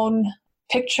their own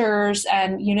pictures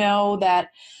and that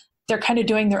they're kind of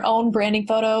doing their own branding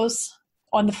photos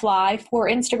on the fly for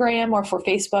Instagram or for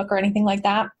Facebook or anything like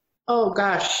that? Oh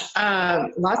gosh,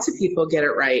 lots of people get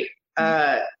it right.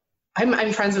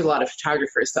 I'm friends with a lot of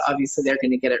photographers, so obviously they're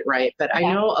going to get it right. But I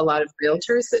know a lot of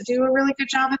realtors that do a really good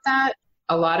job at that.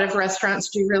 A lot of restaurants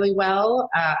do really well.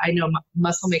 I know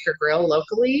Muscle Maker Grill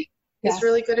locally is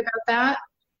really good about that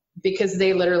because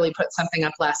they literally put something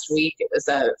up last week. It was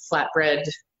a flatbread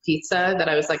pizza that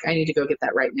I was like, I need to go get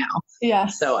that right now. Yeah.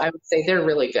 So I would say they're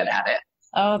really good at it.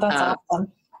 Oh, that's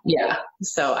awesome. Yeah.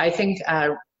 So I think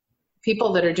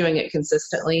people that are doing it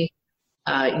consistently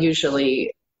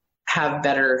usually have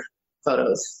better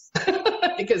photos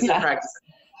because they're practicing.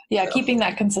 Yeah, keeping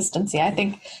that consistency, I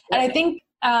think. And I think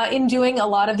in doing a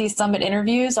lot of these summit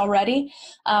interviews already,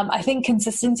 I think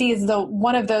consistency is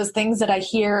one of those things that I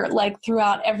hear like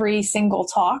throughout every single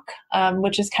talk,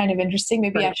 which is kind of interesting.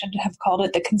 Maybe right. I should have called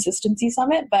it the Consistency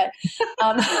Summit, but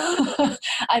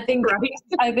I think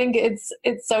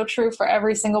it's so true for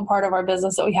every single part of our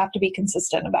business that we have to be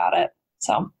consistent about it.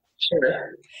 So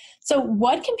sure. So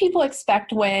what can people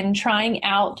expect when trying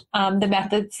out the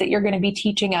methods that you're going to be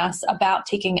teaching us about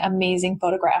taking amazing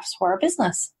photographs for our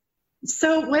business?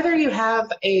 So whether you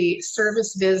have a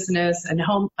service business and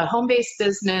a home-based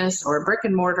business or a brick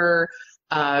and mortar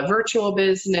virtual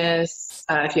business,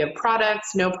 if you have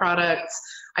products, no products,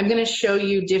 I'm going to show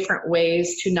you different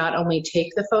ways to not only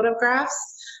take the photographs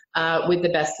with the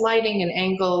best lighting and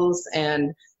angles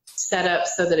and setup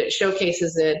so that it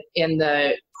showcases it in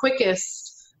the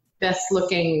quickest, best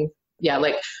looking,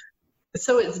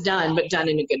 so it's done, but done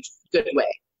in a good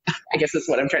way, I guess is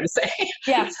what I'm trying to say.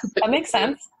 Yeah, that makes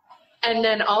sense. And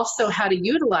then also how to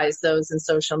utilize those in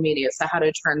social media. So how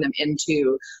to turn them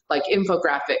into like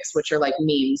infographics, which are like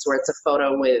memes where it's a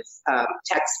photo with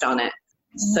text on it.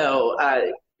 Mm-hmm. So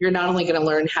you're not only going to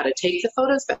learn how to take the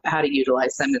photos, but how to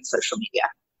utilize them in social media.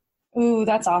 Ooh,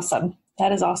 that's awesome.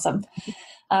 That is awesome.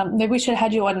 Maybe we should have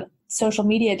had you on social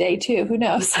media day too. Who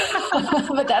knows?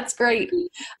 But that's great.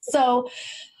 So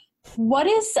what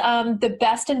is the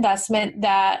best investment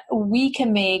that we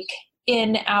can make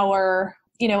in our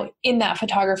in that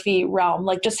photography realm,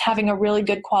 like just having a really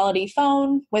good quality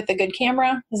phone with a good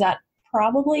camera? Is that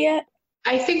probably it?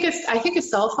 I think a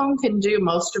cell phone can do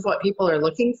most of what people are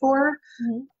looking for.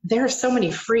 Mm-hmm. There are so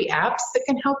many free apps that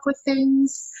can help with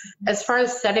things. As far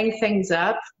as setting things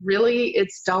up, really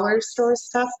it's dollar store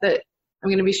stuff that I'm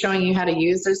going to be showing you how to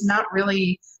use. There's not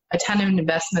really a ton of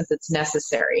investment that's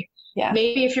necessary. Yeah.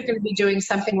 Maybe if you're going to be doing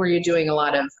something where you're doing a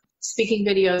lot of speaking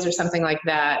videos or something like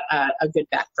that, a good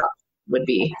backdrop would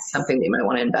be something that you might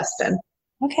want to invest in.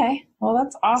 Okay. Well,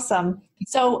 that's awesome.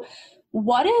 So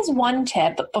what is one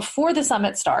tip before the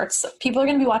summit starts? People are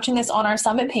going to be watching this on our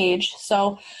summit page.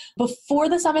 So before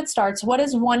the summit starts, what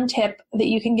is one tip that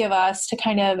you can give us to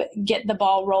kind of get the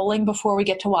ball rolling before we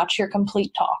get to watch your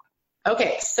complete talk?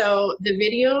 Okay. So the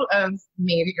video of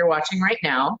me that you're watching right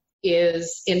now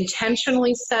is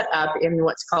intentionally set up in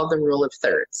what's called the rule of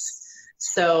thirds.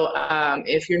 So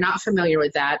if you're not familiar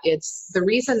with that, it's the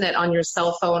reason that on your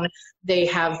cell phone they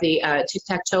have the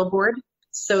tic-tac-toe board.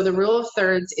 So the rule of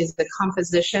thirds is the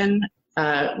composition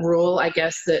rule. I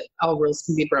guess that all rules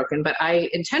can be broken, but I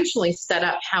intentionally set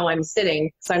up how I'm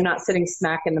sitting so I'm not sitting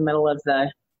smack in the middle of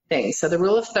the thing. So the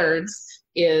rule of thirds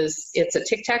is it's a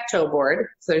tic-tac-toe board.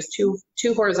 So there's two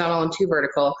horizontal and two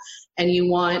vertical, and you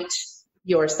want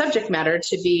your subject matter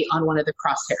to be on one of the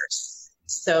crosshairs.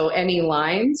 So any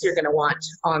lines you're going to want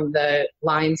on the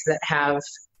lines that have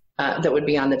that would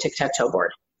be on the tic-tac-toe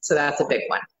board. So that's a big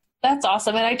one. That's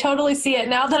awesome. And I totally see it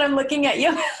now that I'm looking at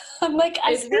you. I'm like,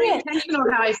 I see it. It's very intentional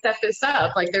how I set this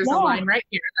up. Like there's a line right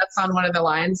here. That's on one of the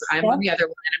lines. I'm on the other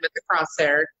line. I'm at the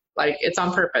crosshair. Like it's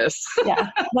on purpose. Yeah,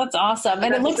 that's awesome.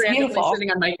 And it looks beautiful.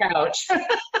 Sitting on my couch.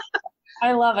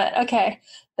 I love it. Okay.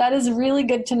 That is really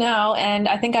good to know. And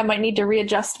I think I might need to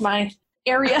readjust my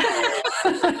area.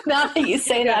 Now that you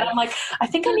say that, I'm like, I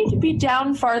think I need to be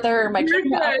down farther. My You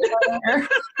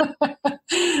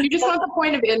just want the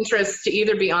point of interest to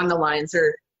either be on the lines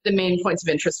or the main points of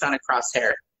interest on a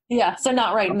crosshair. Yeah, so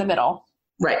not right in the middle.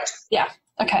 Right. Yeah.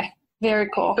 Okay. Very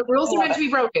cool. The rules are meant to be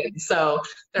broken, so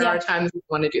there are times we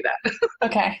want to do that.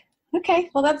 Okay.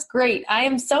 Well, that's great. I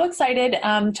am so excited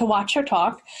to watch your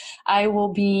talk. I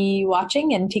will be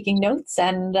watching and taking notes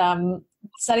and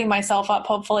setting myself up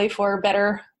hopefully for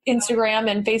better Instagram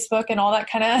and Facebook and all that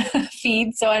kind of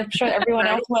feed. So I'm sure everyone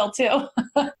else will too.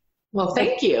 Well,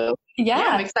 thank you. Yeah,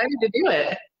 I'm excited to do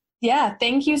it. Yeah.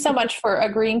 Thank you so much for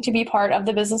agreeing to be part of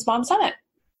the Business Mom Summit.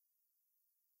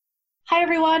 Hi,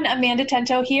 everyone. Amanda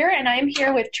Tento here, and I'm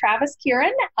here with Travis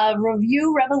Kieran of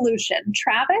Review Revolution.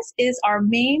 Travis is our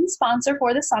main sponsor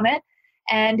for the summit,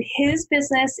 and his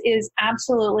business is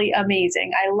absolutely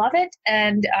amazing. I love it,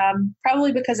 and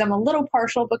probably because I'm a little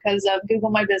partial because of Google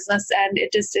My Business, and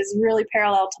it just is really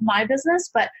parallel to my business,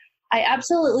 but I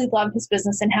absolutely love his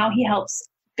business and how he helps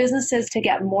businesses to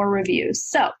get more reviews.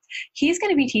 So he's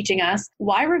going to be teaching us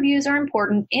why reviews are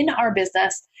important in our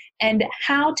business and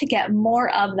how to get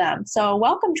more of them. So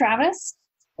welcome, Travis.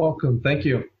 Welcome. Thank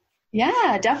you.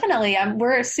 Yeah, definitely.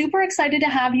 We're super excited to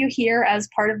have you here as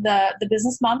part of the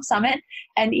Business Mom Summit.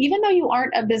 And even though you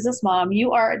aren't a business mom,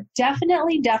 you are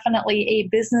definitely a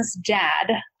business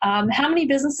dad. How many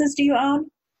businesses do you own?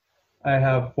 I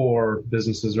have 4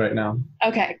 businesses right now.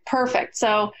 Okay, perfect.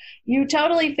 So you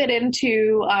totally fit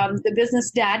into the business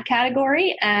dad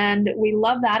category, and we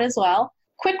love that as well.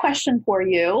 quick question for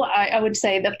you. I would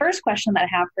say the first question that I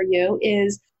have for you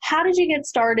is, how did you get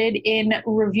started in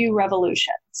Review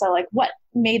Revolution? So like, what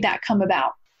made that come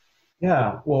about?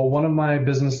 Yeah, well, one of my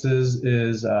businesses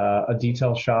is a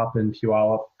detail shop in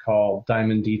Puyallup called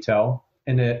Diamond Detail.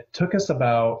 And it took us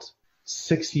about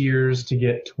 6 years to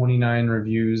get 29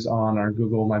 reviews on our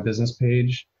Google My Business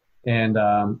page. And,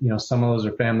 some of those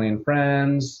are family and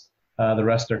friends, the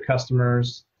rest are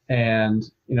customers. And,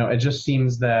 it just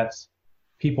seems that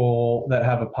people that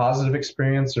have a positive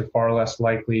experience are far less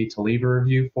likely to leave a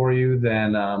review for you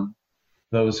than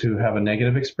those who have a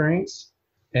negative experience.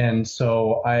 And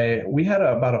so we had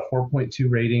about a 4.2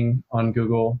 rating on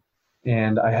Google,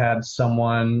 and I had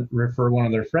someone refer one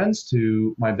of their friends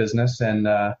to my business, and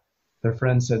their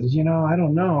friend said, I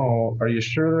don't know. Are you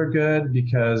sure they're good?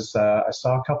 Because I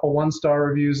saw a couple 1-star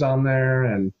reviews on there,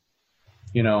 and,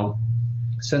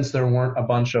 since there weren't a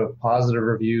bunch of positive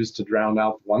reviews to drown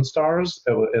out the 1 stars,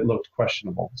 it looked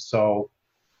questionable. So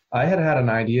I had an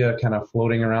idea kind of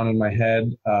floating around in my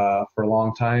head for a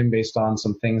long time based on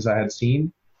some things I had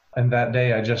seen. And that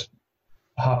day I just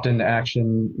hopped into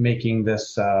action making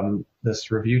this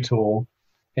review tool.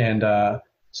 And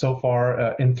so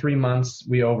far in 3 months,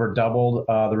 we over doubled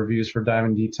the reviews for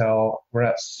Diamond Detail. We're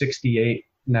at 68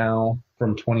 now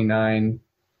from 29,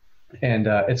 and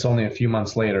it's only a few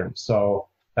months later. So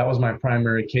that was my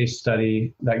primary case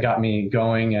study that got me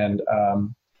going. And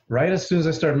right as soon as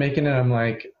I started making it, I'm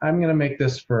like, I'm going to make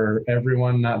this for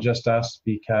everyone, not just us,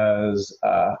 because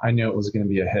I knew it was going to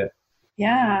be a hit.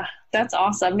 Yeah, that's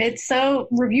awesome.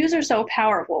 Reviews are so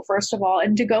powerful, first of all.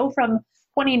 And to go from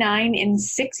 29 in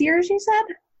 6 years, you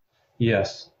said?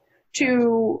 Yes.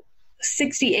 To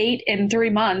 68 in 3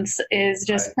 months is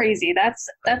just crazy.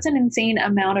 That's an insane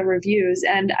amount of reviews,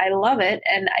 and I love it.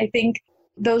 And I think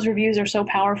those reviews are so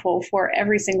powerful for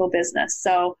every single business.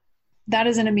 So that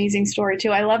is an amazing story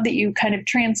too. I love that you kind of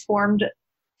transformed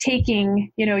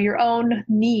taking, your own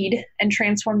need and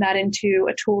transform that into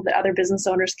a tool that other business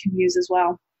owners can use as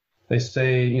well. They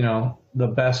say, the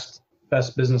best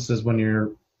businesses when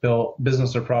you're built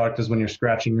business or product is when you're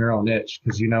scratching your own itch,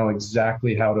 because you know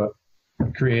exactly how to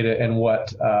create it and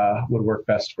what would work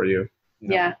best for you.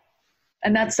 Yeah.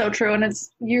 And that's so true. And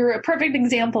you're a perfect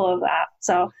example of that.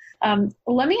 So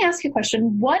let me ask you a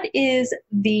question. What is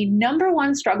the number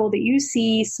one struggle that you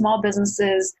see small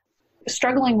businesses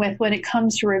struggling with when it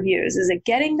comes to reviews? Is it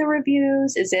getting the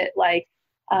reviews? Is it like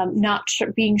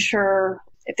being sure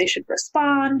if they should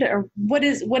respond? Or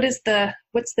what's the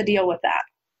deal with that?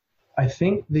 I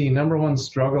think the number one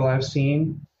struggle I've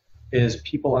seen is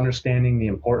people understanding the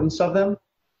importance of them.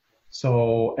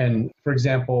 So, and for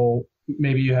example,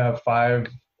 maybe you have 5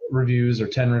 reviews or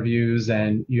 10 reviews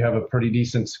and you have a pretty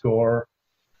decent score.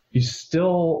 You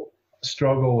still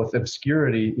struggle with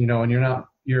obscurity, and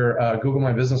your Google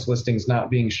My Business listings not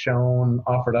being shown,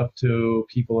 offered up to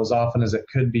people as often as it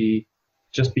could be,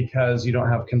 just because you don't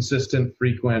have consistent,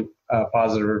 frequent,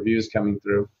 positive reviews coming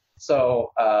through.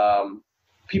 So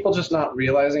people just not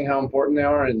realizing how important they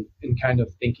are and kind of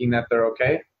thinking that they're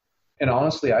okay. And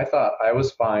honestly, I thought I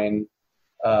was fine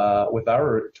with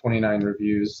our 29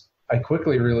 reviews. I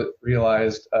quickly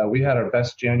realized we had our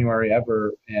best January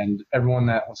ever, and everyone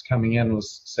that was coming in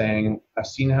was saying, I've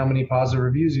seen how many positive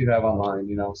reviews you have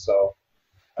online, so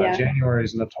January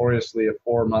is notoriously a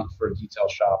poor month for a detail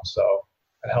shop, so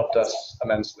it helped us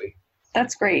immensely.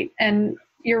 That's great. And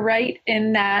you're right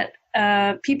in that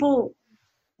people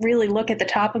really look at the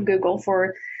top of Google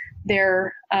for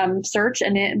their search,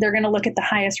 and they're going to look at the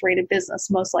highest rated business,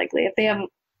 most likely. If they have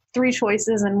 3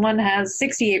 choices and one has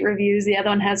 68 reviews, the other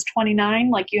one has 29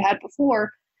 like you had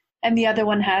before, and the other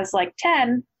one has like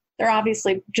 10, they're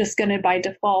obviously just going to by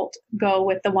default go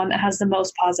with the one that has the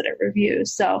most positive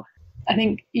reviews. So I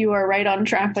think you are right on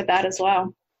track with that as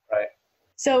well. Right.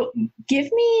 So give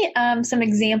me some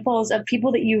examples of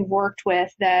people that you've worked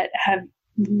with that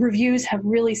reviews have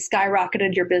really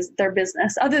skyrocketed their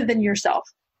business, other than yourself.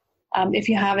 If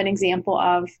you have an example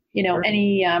of, Sure.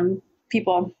 any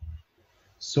people.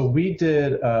 So we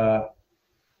did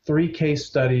 3 case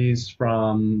studies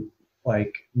from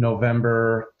like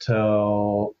November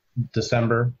till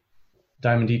December.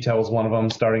 Diamond Detail was one of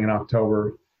them, starting in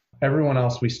October. Everyone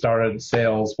else, we started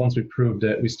sales. Once we proved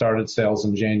it, we started sales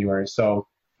in January. So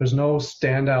there's no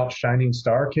standout shining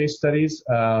star case studies.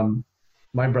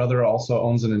 My brother also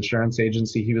owns an insurance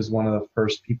agency. He was one of the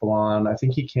first people on. I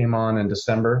think he came on in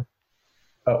December.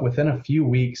 Within a few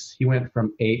weeks, he went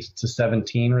from 8 to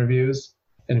 17 reviews.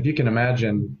 And if you can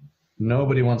imagine,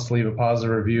 nobody wants to leave a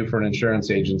positive review for an insurance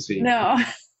agency. No.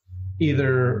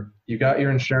 Either you got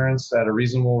your insurance at a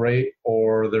reasonable rate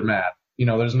or they're mad.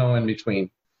 There's no in between.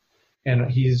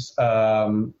 and he's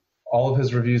all of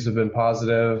his reviews have been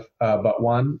positive, but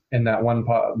one, and that one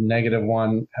negative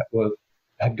one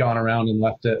had gone around and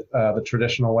left it the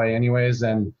traditional way anyways.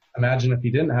 And imagine if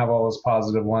he didn't have all those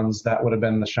positive ones, that would have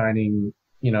been the shining,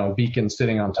 beacon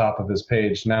sitting on top of his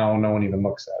page. Now no one even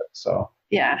looks at it. So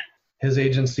yeah, his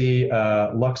agency,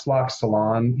 Lux Lock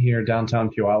Salon here downtown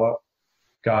Puyallup,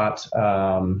 got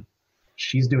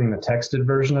she's doing the texted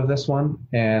version of this one,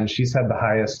 and she's had the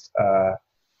highest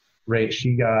rate.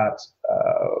 She got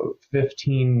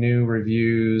 15 new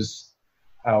reviews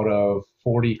out of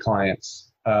 40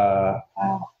 clients.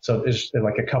 Wow. So it's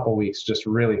like a couple weeks, just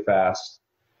really fast.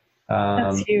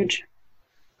 That's huge.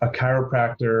 A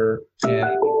chiropractor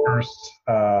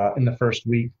in the first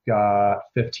week got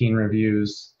 15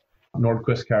 reviews.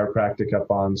 Nordquist Chiropractic up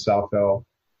on Southville,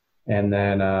 and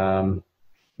then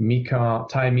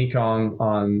Ty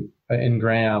Mekong in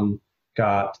Graham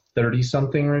got 30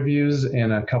 something reviews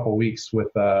in a couple weeks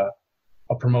with a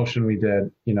promotion we did.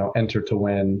 Enter to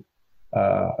win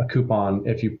a coupon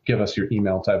if you give us your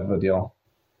email type of a deal.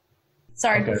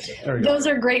 Sorry. Okay, those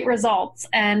are great results.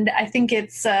 And I think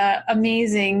it's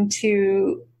amazing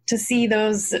to see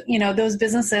those, those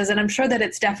businesses. And I'm sure that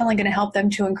it's definitely going to help them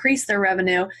to increase their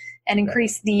revenue and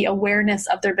increase the awareness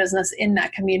of their business in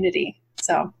that community.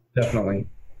 So definitely.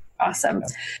 Awesome. Yeah.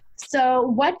 So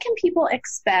what can people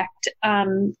expect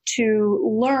to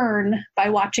learn by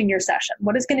watching your session?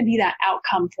 What is going to be that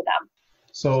outcome for them?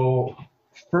 So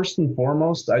first and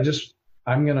foremost,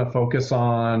 I'm going to focus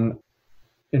on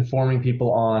informing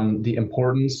people on the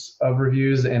importance of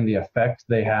reviews and the effect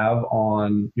they have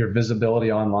on your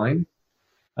visibility online.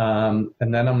 And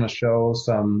then I'm going to show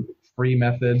some free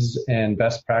methods and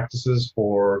best practices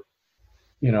for,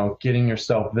 getting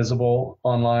yourself visible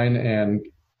online and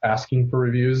asking for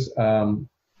reviews. And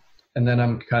then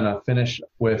I'm kind of finished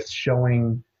with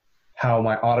showing how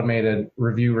my automated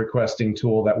review requesting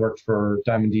tool that worked for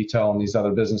Diamond Detail and these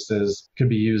other businesses could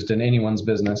be used in anyone's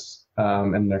business,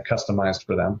 and they're customized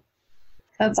for them.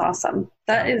 That's awesome.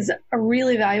 That is a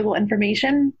really valuable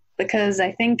information, because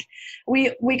I think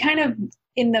we kind of,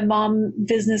 in the mom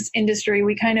business industry,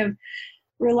 we kind of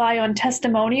rely on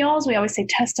testimonials. We always say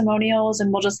testimonials,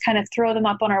 and we'll just kind of throw them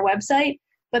up on our website.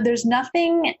 But there's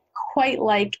nothing quite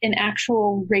like an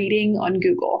actual rating on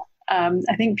Google.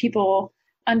 I think people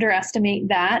underestimate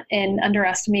that and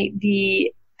underestimate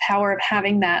the power of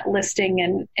having that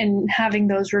listing and having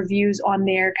those reviews on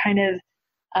there, kind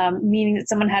of meaning that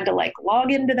someone had to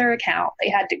log into their account. They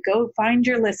had to go find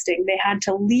your listing. They had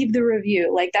to leave the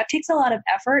review. That takes a lot of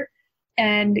effort.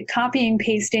 And copying,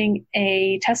 pasting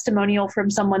a testimonial from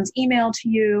someone's email to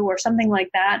you or something like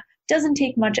that doesn't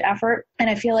take much effort. And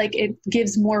I feel like it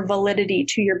gives more validity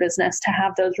to your business to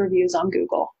have those reviews on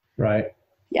Google. Right.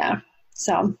 Yeah.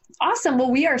 So awesome.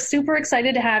 Well, we are super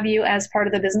excited to have you as part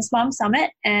of the Business Mom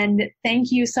Summit. And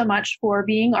thank you so much for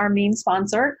being our main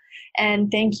sponsor.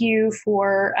 And thank you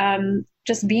for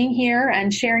just being here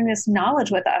and sharing this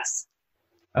knowledge with us.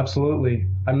 Absolutely.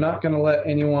 I'm not going to let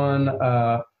anyone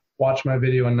watch my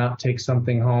video and not take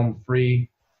something home free.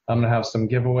 I'm going to have some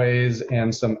giveaways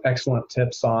and some excellent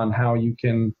tips on how you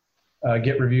can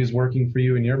get reviews working for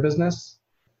you in your business,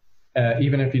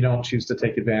 even if you don't choose to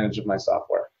take advantage of my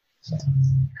software. So.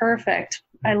 Perfect.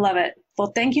 I love it.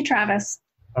 Well, thank you, Travis.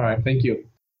 All right. Thank you.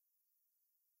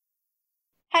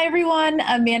 Hi, everyone.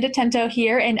 Amanda Tento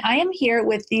here, and I am here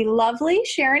with the lovely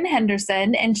Sharon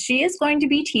Henderson, and she is going to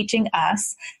be teaching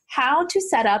us how to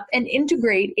set up and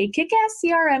integrate a kick-ass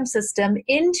CRM system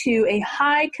into a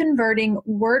high-converting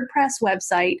WordPress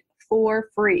website for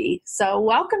free. So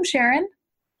welcome, Sharon.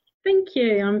 Thank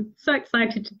you. I'm so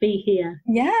excited to be here.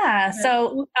 Yeah.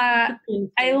 So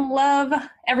I love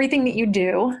everything that you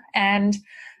do, and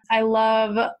I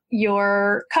love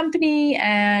your company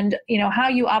and, how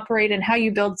you operate and how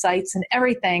you build sites and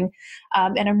everything.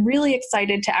 And I'm really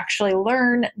excited to actually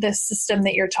learn this system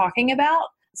that you're talking about.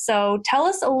 So tell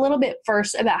us a little bit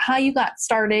first about how you got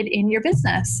started in your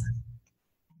business.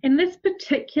 In this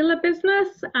particular business,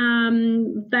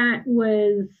 that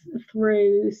was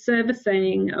through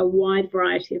servicing a wide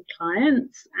variety of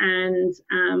clients. And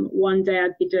one day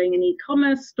I'd be doing an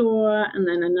e-commerce store, and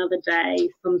then another day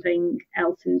something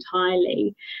else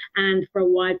entirely, and for a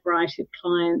wide variety of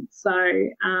clients. So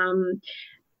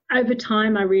over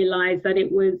time, I realized that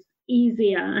it was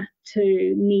easier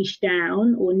to niche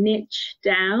down, or niche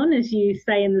down, as you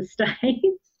say in the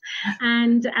States.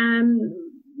 And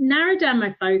narrowed down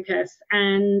my focus,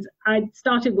 and I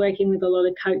started working with a lot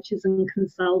of coaches and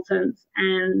consultants,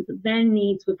 and their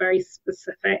needs were very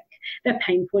specific. Their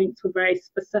pain points were very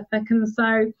specific. And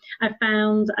so I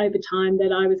found over time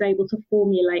that I was able to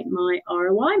formulate my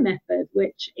ROI method,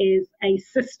 which is a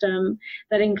system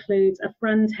that includes a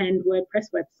front-end WordPress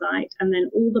website and then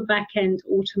all the back-end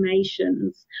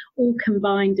automations all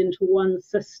combined into one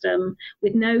system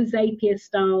with no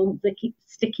Zapier-style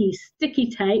sticky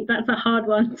tape. That's a hard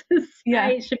one to say. Yeah.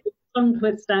 It should be a tongue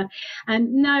twister.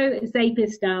 And no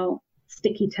Zapier-style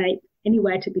sticky tape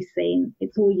anywhere to be seen.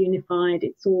 It's all unified,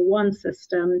 it's all one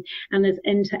system, and there's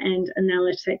end-to-end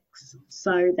analytics,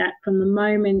 so that from the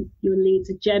moment your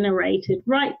leads are generated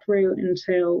right through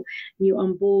until you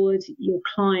onboard your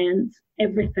clients,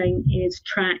 everything is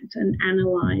tracked and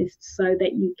analyzed so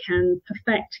that you can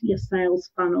perfect your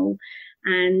sales funnel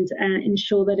and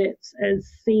ensure that it's as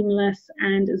seamless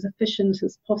and as efficient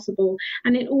as possible.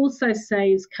 And it also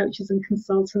saves coaches and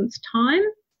consultants time.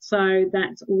 So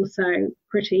that's also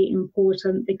pretty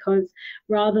important, because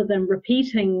rather than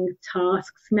repeating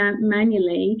tasks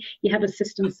manually, you have a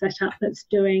system set up that's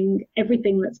doing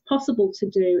everything that's possible to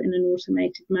do in an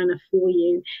automated manner for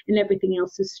you, and everything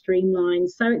else is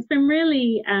streamlined. So it's been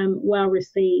really well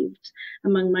received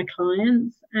among my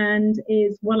clients, and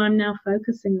is what I'm now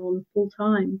focusing on full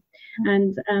time.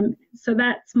 And so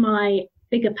that's my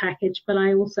bigger package, but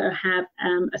I also have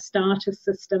a starter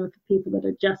system for people that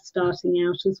are just starting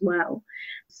out as well.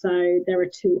 So there are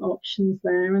two options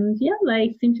there, and yeah,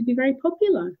 they seem to be very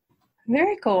popular.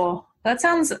 Very cool. That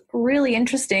sounds really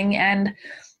interesting, and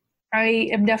I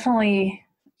am definitely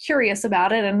curious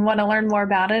about it and want to learn more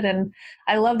about it. And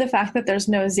I love the fact that there's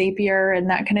no Zapier and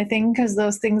that kind of thing, because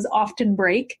those things often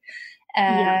break.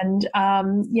 And,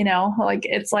 you know, like,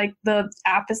 it's like the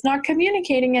app is not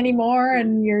communicating anymore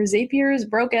and your Zapier is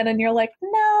broken and you're like,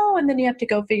 no. And then you have to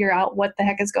go figure out what the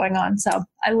heck is going on. So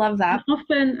I love that.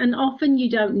 Often you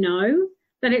don't know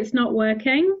that it's not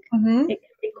working. Mm-hmm. It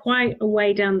can be quite a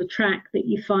way down the track that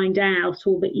you find out,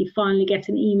 or that you finally get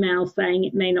an email saying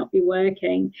it may not be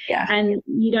working. Yeah. And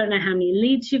you don't know how many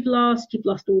leads you've lost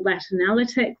all that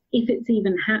analytics, if it's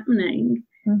even happening.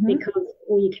 Mm-hmm. Because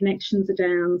all your connections are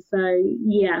down. So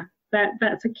yeah,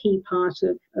 that's a key part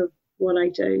of what I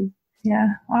do. Yeah,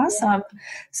 awesome. Yeah.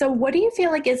 So what do you feel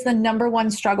like is the number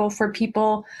one struggle for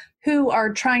people who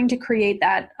are trying to create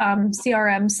that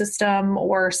CRM system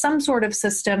or some sort of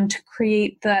system to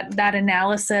create that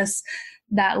analysis,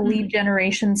 that lead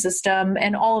generation system,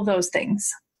 and all of those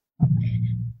things?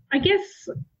 I guess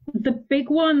the big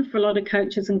one for a lot of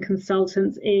coaches and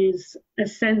consultants is a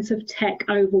sense of tech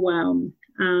overwhelm.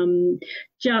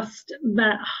 Just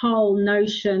that whole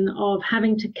notion of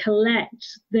having to collect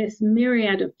this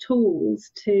myriad of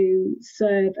tools to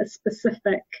serve a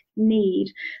specific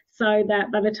need, so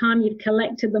that by the time you've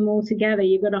collected them all together,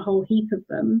 you've got a whole heap of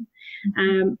them.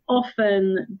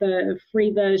 Often the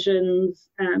free versions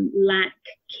lack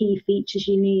key features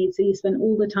you need, so you spend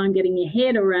all the time getting your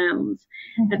head around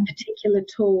a particular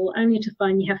tool, only to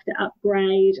find you have to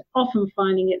upgrade, often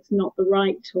finding it's not the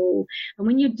right tool. And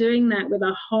when you're doing that with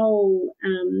a whole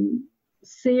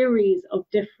series of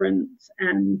different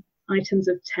items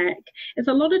of tech, it's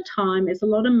a lot of time, it's a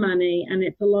lot of money, and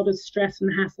it's a lot of stress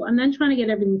and hassle, and then trying to get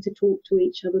everything to talk to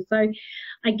each other. So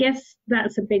I guess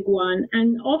that's a big one.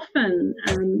 And often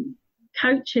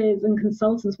coaches and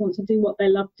consultants want to do what they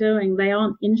love doing. They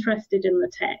aren't interested in the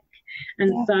tech,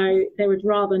 and so they would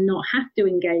rather not have to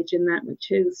engage in that,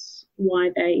 which is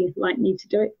why they like me to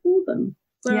do it for them.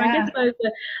 So I guess those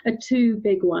are two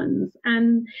big ones.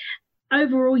 And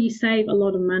overall, you save a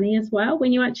lot of money as well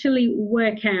when you actually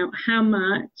work out how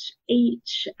much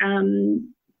each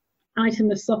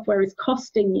item of software is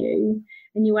costing you,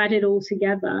 and you add it all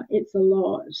together. It's a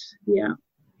lot.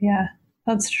 Yeah,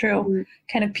 that's true.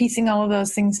 Kind of piecing all of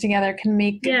those things together can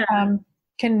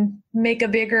make a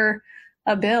bigger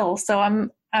bill. So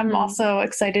I'm also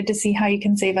excited to see how you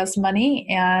can save us money.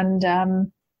 And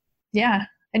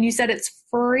and you said it's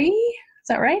free. Is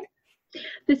that right?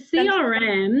 The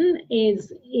CRM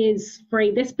is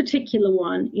free. This particular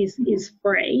one is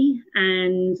free,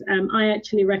 and I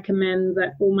actually recommend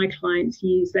that all my clients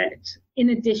use it in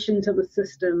addition to the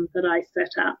system that I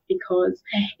set up, because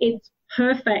it's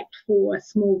perfect for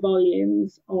small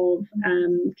volumes of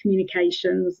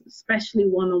communications, especially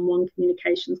one-on-one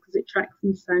communications, because it tracks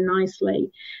them so nicely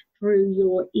through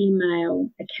your email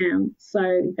account.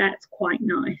 So that's quite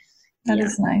nice. That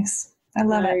is nice. I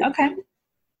love it. Okay.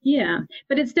 Yeah,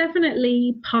 but it's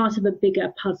definitely part of a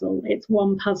bigger puzzle. It's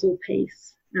one puzzle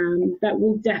piece. that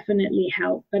will definitely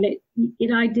help. But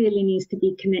it ideally needs to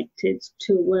be connected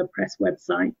to a WordPress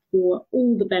website for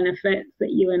all the benefits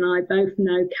that you and I both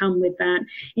know come with that,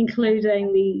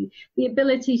 including the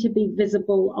ability to be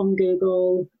visible on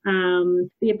Google,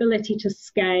 the ability to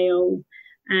scale,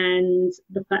 and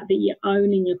the fact that you're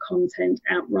owning your content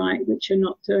outright, which you're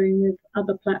not doing with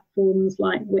other platforms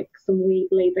like Wix and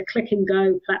Weebly, the click and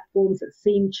go platforms that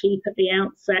seem cheap at the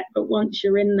outset, but once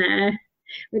you're in there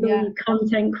with all your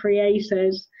content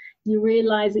created, you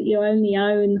realize that you only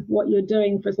own what you're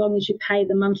doing for as long as you pay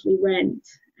the monthly rent.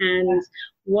 And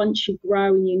once you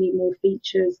grow and you need more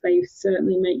features, they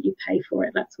certainly make you pay for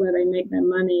it. That's where they make their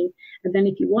money. And then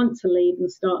if you want to leave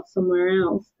and start somewhere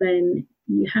else, then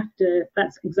you have to,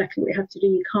 that's exactly what you have to do.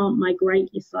 You can't migrate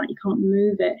your site. You can't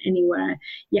move it anywhere.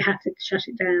 You have to shut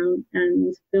it down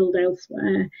and build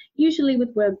elsewhere, usually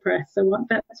with WordPress. So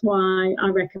that's why I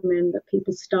recommend that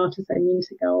people start as they mean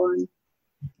to go on.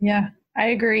 Yeah, I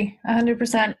agree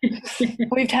 100%.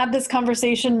 We've had this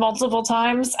conversation multiple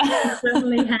times.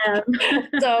 Certainly have.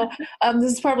 So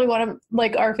this is probably one of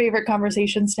like our favorite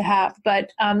conversations to have,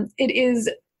 but it is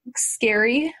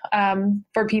scary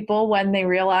for people when they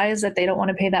realize that they don't want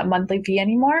to pay that monthly fee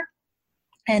anymore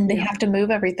and they have to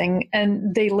move everything,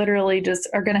 and they literally just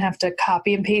are going to have to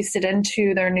copy and paste it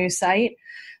into their new site.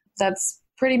 That's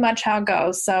pretty much how it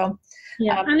goes. So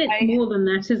and it's more than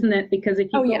that, isn't it? Because if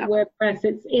you've got WordPress,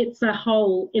 it's a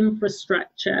whole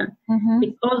infrastructure.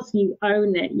 Because you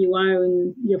own it, you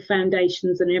own your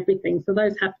foundations and everything. So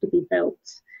those have to be built.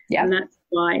 Yeah. And that's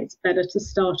why it's better to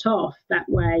start off that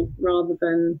way rather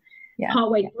than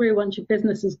partway through, once your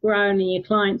business has grown and your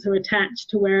clients are attached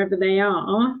to wherever they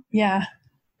are. Yeah.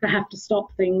 To have to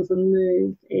stop things and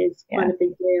move is quite a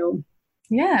big deal.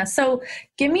 Yeah. So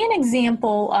give me an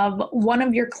example of one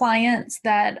of your clients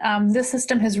that this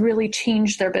system has really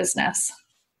changed their business.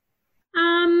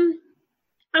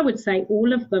 I would say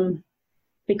all of them,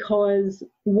 because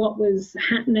what was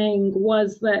happening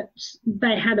was that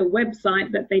they had a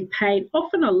website that they paid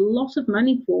often a lot of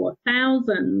money for,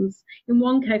 thousands. In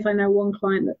one case, I know one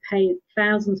client that paid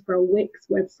thousands for a Wix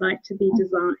website to be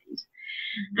designed.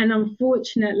 And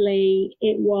unfortunately,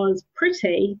 it was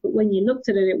pretty, but when you looked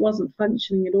at it, it wasn't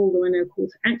functioning at all. There were no call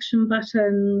to action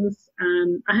buttons.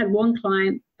 I had one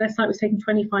client, their site was taking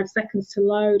 25 seconds to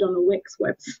load on a Wix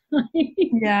website.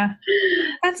 Yeah,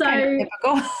 that's kind of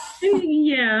typical.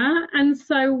 Yeah, and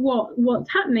so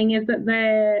what's happening is that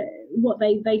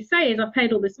they say is, I've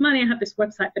paid all this money, I have this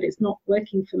website, but it's not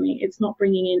working for me. It's not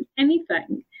bringing in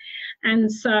anything. And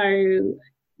so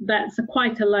that's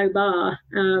quite a low bar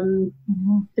to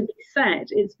be set.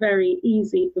 It's very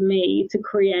easy for me to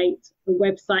create a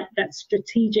website that's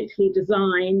strategically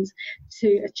designed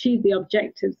to achieve the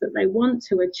objectives that they want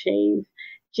to achieve,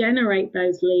 generate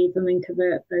those leads, and then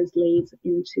convert those leads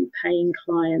into paying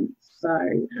clients. So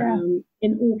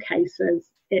in all cases,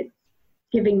 it's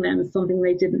giving them something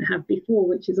they didn't have before,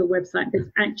 which is a website that's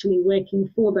actually working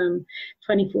for them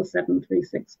 24/7,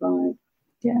 365.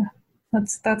 Yeah.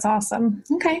 That's awesome.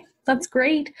 Okay, that's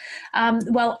great.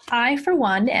 Well, I, for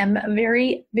one, am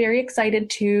very, very excited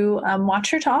to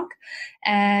watch your talk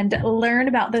and learn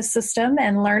about this system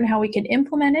and learn how we can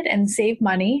implement it and save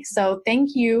money. So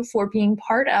thank you for being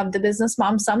part of the Business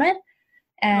Mom Summit.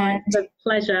 And it's a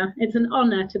pleasure. It's an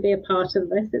honor to be a part of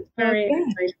this. It's very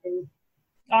exciting.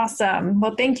 Awesome.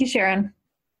 Well, thank you, Sharon.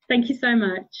 Thank you so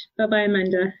much. Bye-bye,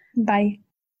 Amanda. Bye.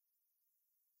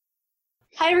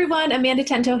 Hi everyone, Amanda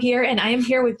Tento here, and I am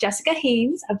here with Jessica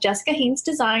Haynes of Jessica Haynes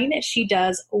Design. She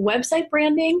does website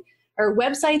branding, or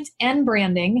websites and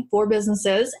branding for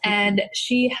businesses, and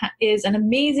she is an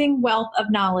amazing wealth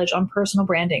of knowledge on personal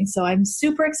branding. So I'm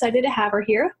super excited to have her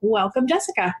here. Welcome,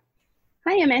 Jessica.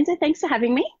 Hi, Amanda. Thanks for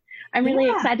having me. I'm really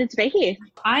excited to be here.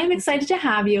 I'm excited to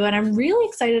have you, and I'm really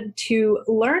excited to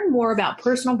learn more about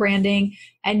personal branding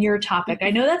and your topic.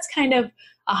 I know that's kind of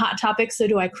a hot topic. So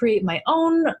do I create my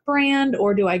own brand,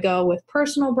 or do I go with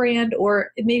personal brand,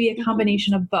 or maybe a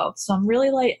combination of both? So I'm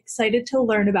really excited to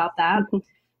learn about that.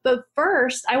 But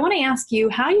first, I want to ask you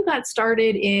how you got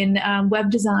started in web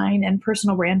design and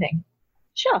personal branding.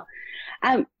 Sure.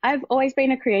 I've always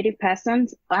been a creative person.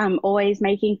 I'm always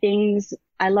making things.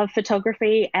 I love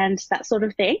photography and that sort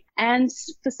of thing. And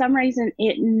for some reason,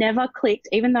 it never clicked,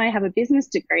 even though I have a business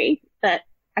degree, that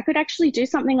I could actually do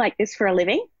something like this for a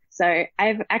living. So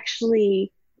I've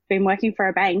actually been working for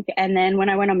a bank. And then when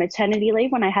I went on maternity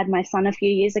leave, when I had my son a few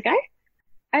years ago,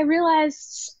 I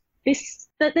realized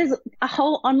that there's a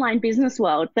whole online business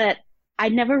world that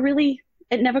it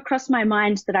never crossed my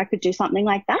mind that I could do something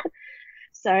like that.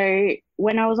 So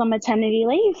when I was on maternity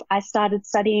leave, I started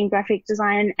studying graphic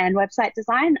design and website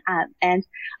design, and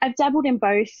I've dabbled in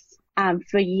both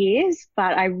for years,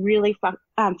 but I really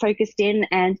focused in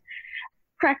and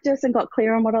practiced and got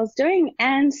clear on what I was doing,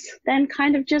 and then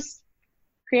kind of just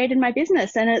created my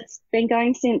business. And it's been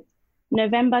going since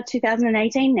November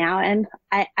 2018 now, and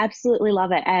I absolutely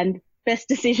love it, and best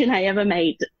decision I ever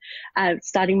made,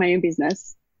 starting my own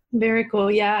business. Very cool.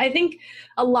 Yeah, I think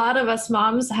a lot of us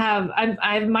moms have,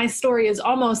 my story is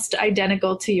almost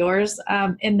identical to yours,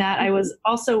 in that I was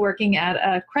also working at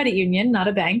a credit union, not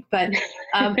a bank, but,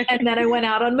 and then I went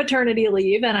out on maternity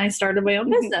leave and I started my own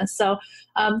business. So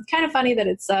kind of funny that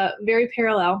it's very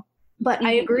parallel, but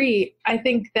I agree. I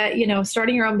think that,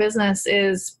 starting your own business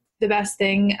is the best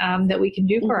thing that we can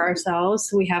do for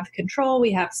ourselves. We have control,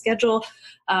 we have schedule,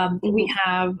 we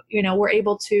have, we're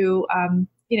able to,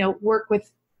 work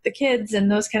with the kids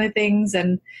and those kind of things.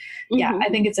 And yeah, I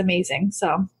think it's amazing.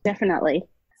 So definitely.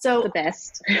 So the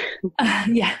best.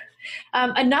 Yeah.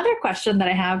 Another question that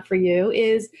I have for you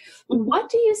is,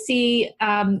 what do you see,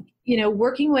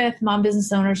 working with mom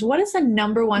business owners, what is the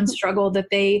number one struggle that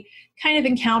they kind of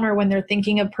encounter when they're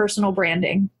thinking of personal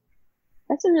branding?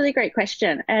 That's a really great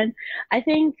question. And I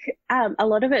think a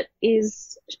lot of it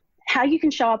is how you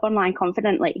can show up online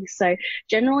confidently. So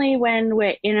generally when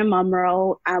we're in a mum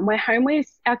role, we're home with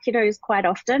our kiddos quite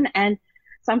often, and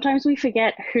sometimes we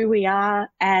forget who we are.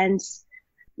 And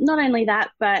not only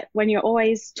that, but when you're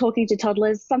always talking to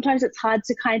toddlers, sometimes it's hard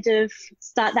to kind of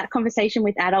start that conversation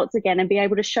with adults again and be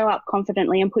able to show up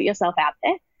confidently and put yourself out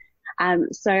there.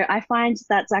 So I find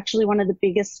that's actually one of the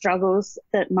biggest struggles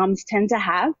that mums tend to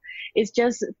have, is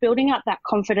just building up that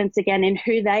confidence again in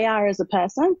who they are as a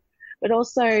person, but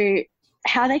also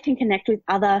how they can connect with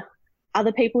other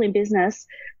people in business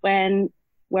when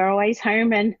we're always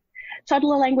home. And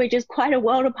toddler language is quite a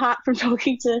world apart from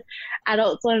talking to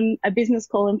adults on a business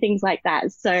call and things like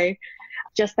that. So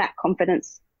just that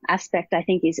confidence aspect, I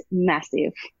think, is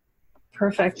massive.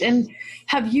 Perfect. And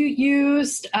have you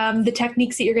used the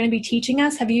techniques that you're going to be teaching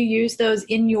us? Have you used those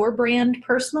in your brand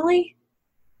personally?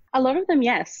 A lot of them,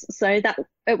 yes. So that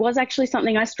it was actually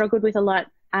something I struggled with a lot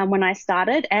when I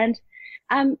started. And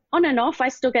on and off, I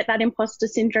still get that imposter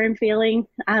syndrome feeling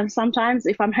sometimes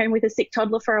if I'm home with a sick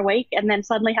toddler for a week and then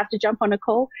suddenly have to jump on a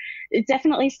call. It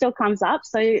definitely still comes up.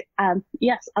 So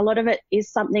yes, a lot of it is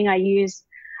something I use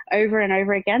over and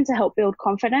over again to help build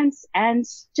confidence and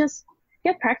just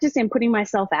get practice in putting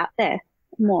myself out there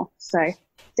more. So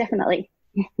definitely.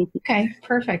 Okay,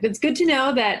 perfect. It's good to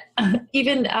know that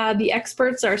even the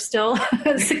experts are still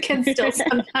can still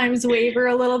sometimes waver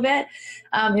a little bit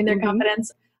in their confidence.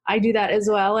 I do that as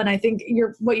well, and I think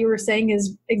what you were saying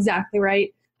is exactly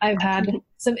right. I've had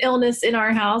some illness in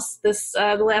our house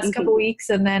the last couple weeks,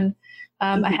 and then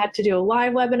I had to do a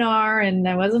live webinar, and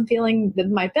I wasn't feeling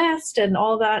my best, and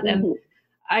all that. And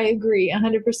I agree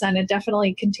 100%. It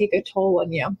definitely can take a toll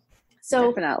on you. So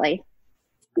definitely.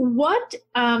 What,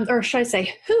 or should I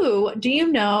say, who do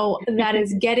you know that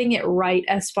is getting it right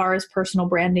as far as personal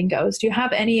branding goes? Do you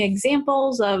have any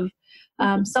examples of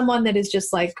someone that is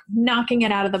just like knocking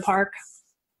it out of the park?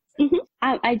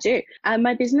 I do.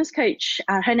 My business coach,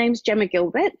 her name's Gemma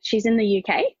Gilbert. She's in the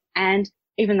UK. And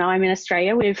even though I'm in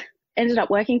Australia, we've ended up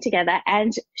working together,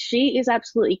 and she is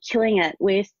absolutely killing it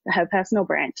with her personal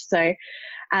brand. So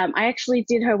I actually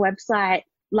did her website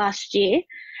last year,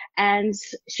 and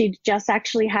she just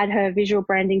actually had her visual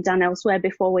branding done elsewhere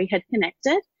before we had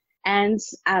connected. And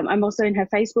I'm also in her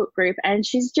Facebook group, and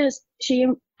she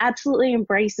absolutely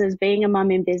embraces being a mum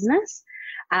in business.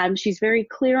 She's very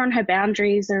clear on her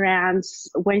boundaries around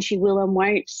when she will and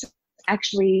won't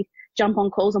actually jump on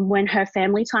calls and when her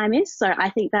family time is. So I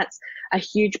think that's a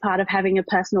huge part of having a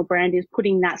personal brand, is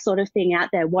putting that sort of thing out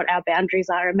there, what our boundaries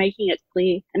are and making it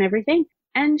clear and everything.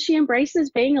 And she embraces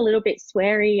being a little bit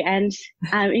sweary and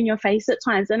in your face at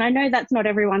times. And I know that's not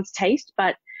everyone's taste,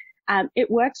 but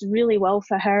it works really well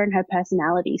for her and her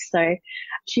personality. So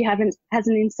she has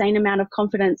an insane amount of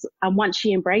confidence once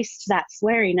she embraced that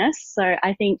sweariness. So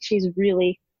I think she's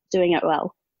really doing it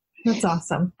well. That's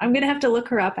awesome. I'm going to have to look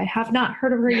her up. I have not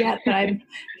heard of her yet, but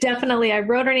I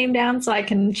wrote her name down so I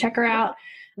can check her out.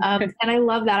 And I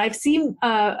love that. I've seen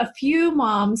a few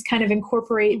moms kind of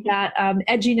incorporate that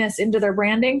edginess into their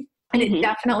branding. And it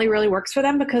definitely really works for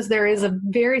them, because there is a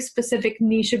very specific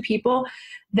niche of people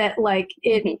that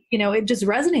it just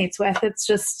resonates with. It's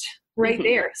just right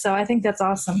there. So I think that's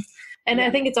awesome. And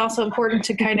I think it's also important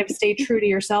to kind of stay true to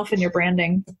yourself in your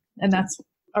branding. And that's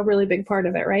a really big part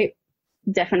of it, right?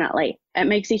 Definitely. It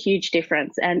makes a huge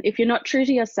difference. And if you're not true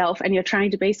to yourself and you're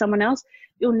trying to be someone else,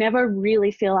 you'll never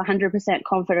really feel 100%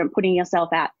 confident putting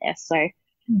yourself out there. So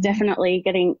definitely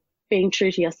being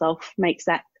true to yourself makes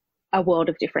that a world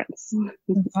of difference.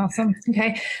 That's awesome.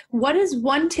 Okay. What is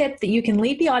one tip that you can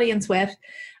leave the audience with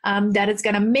that is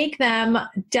going to make them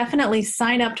definitely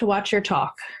sign up to watch your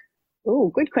talk? Oh,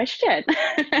 good question.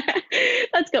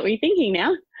 That's got me thinking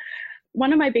now.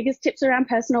 One of my biggest tips around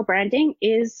personal branding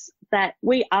is that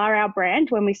we are our brand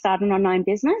when we start an online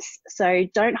business. So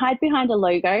don't hide behind a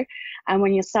logo. And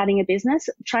when you're starting a business,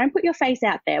 try and put your face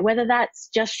out there, whether that's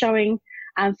just showing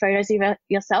photos of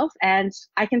yourself. And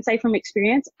I can say from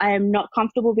experience, I am not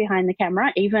comfortable behind the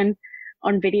camera, even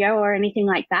on video or anything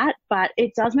like that. But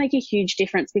it does make a huge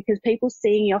difference because people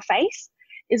seeing your face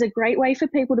is a great way for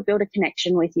people to build a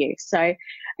connection with you. So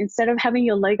instead of having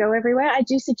your logo everywhere, I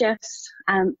do suggest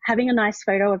having a nice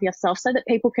photo of yourself so that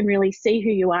people can really see who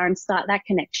you are and start that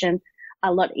connection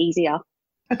a lot easier.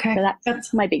 Okay. So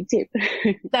that's my big tip.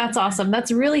 That's awesome.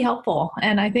 That's really helpful.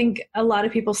 And I think a lot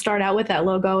of people start out with that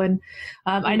logo. And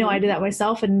I know I did that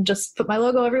myself and just put my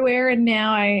logo everywhere. And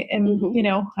now I am,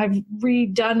 I've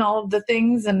redone all of the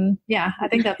things. And yeah, I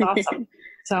think that's awesome.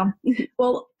 So,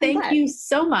 well, thank you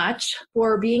so much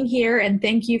for being here. And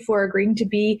thank you for agreeing to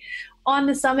be on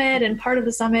the summit and part of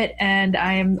the summit. And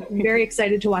I am very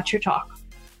excited to watch your talk.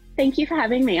 Thank you for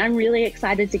having me. I'm really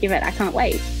excited to give it. I can't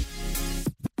wait.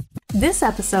 This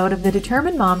episode of the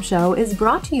Determined Mom Show is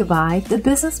brought to you by the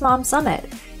Business Mom Summit.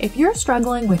 If you're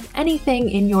struggling with anything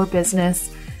in your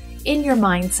business, in your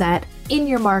mindset, in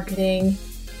your marketing,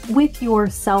 with your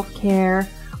self-care,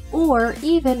 or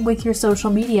even with your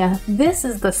social media, this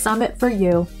is the summit for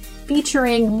you.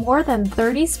 Featuring more than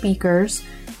 30 speakers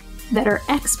that are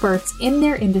experts in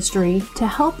their industry to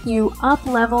help you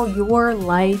up-level your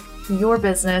life, your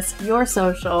business, your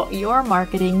social, your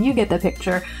marketing, you get the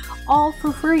picture, all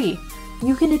for free.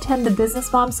 You can attend the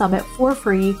Business Mom Summit for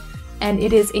free, and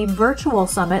it is a virtual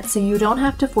summit, so you don't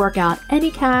have to fork out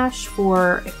any cash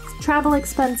for travel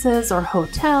expenses or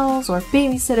hotels or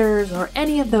babysitters or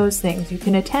any of those things. You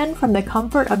can attend from the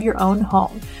comfort of your own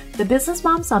home. The Business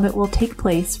Mom Summit will take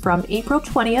place from April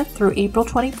 20th through April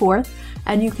 24th,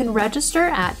 and you can register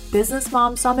at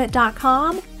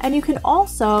businessmomsummit.com, and you can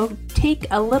also take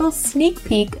a little sneak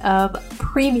peek of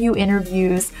preview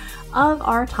interviews of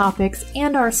our topics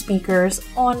and our speakers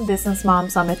on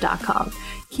businessmomsummit.com.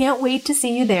 Can't wait to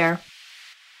see you there.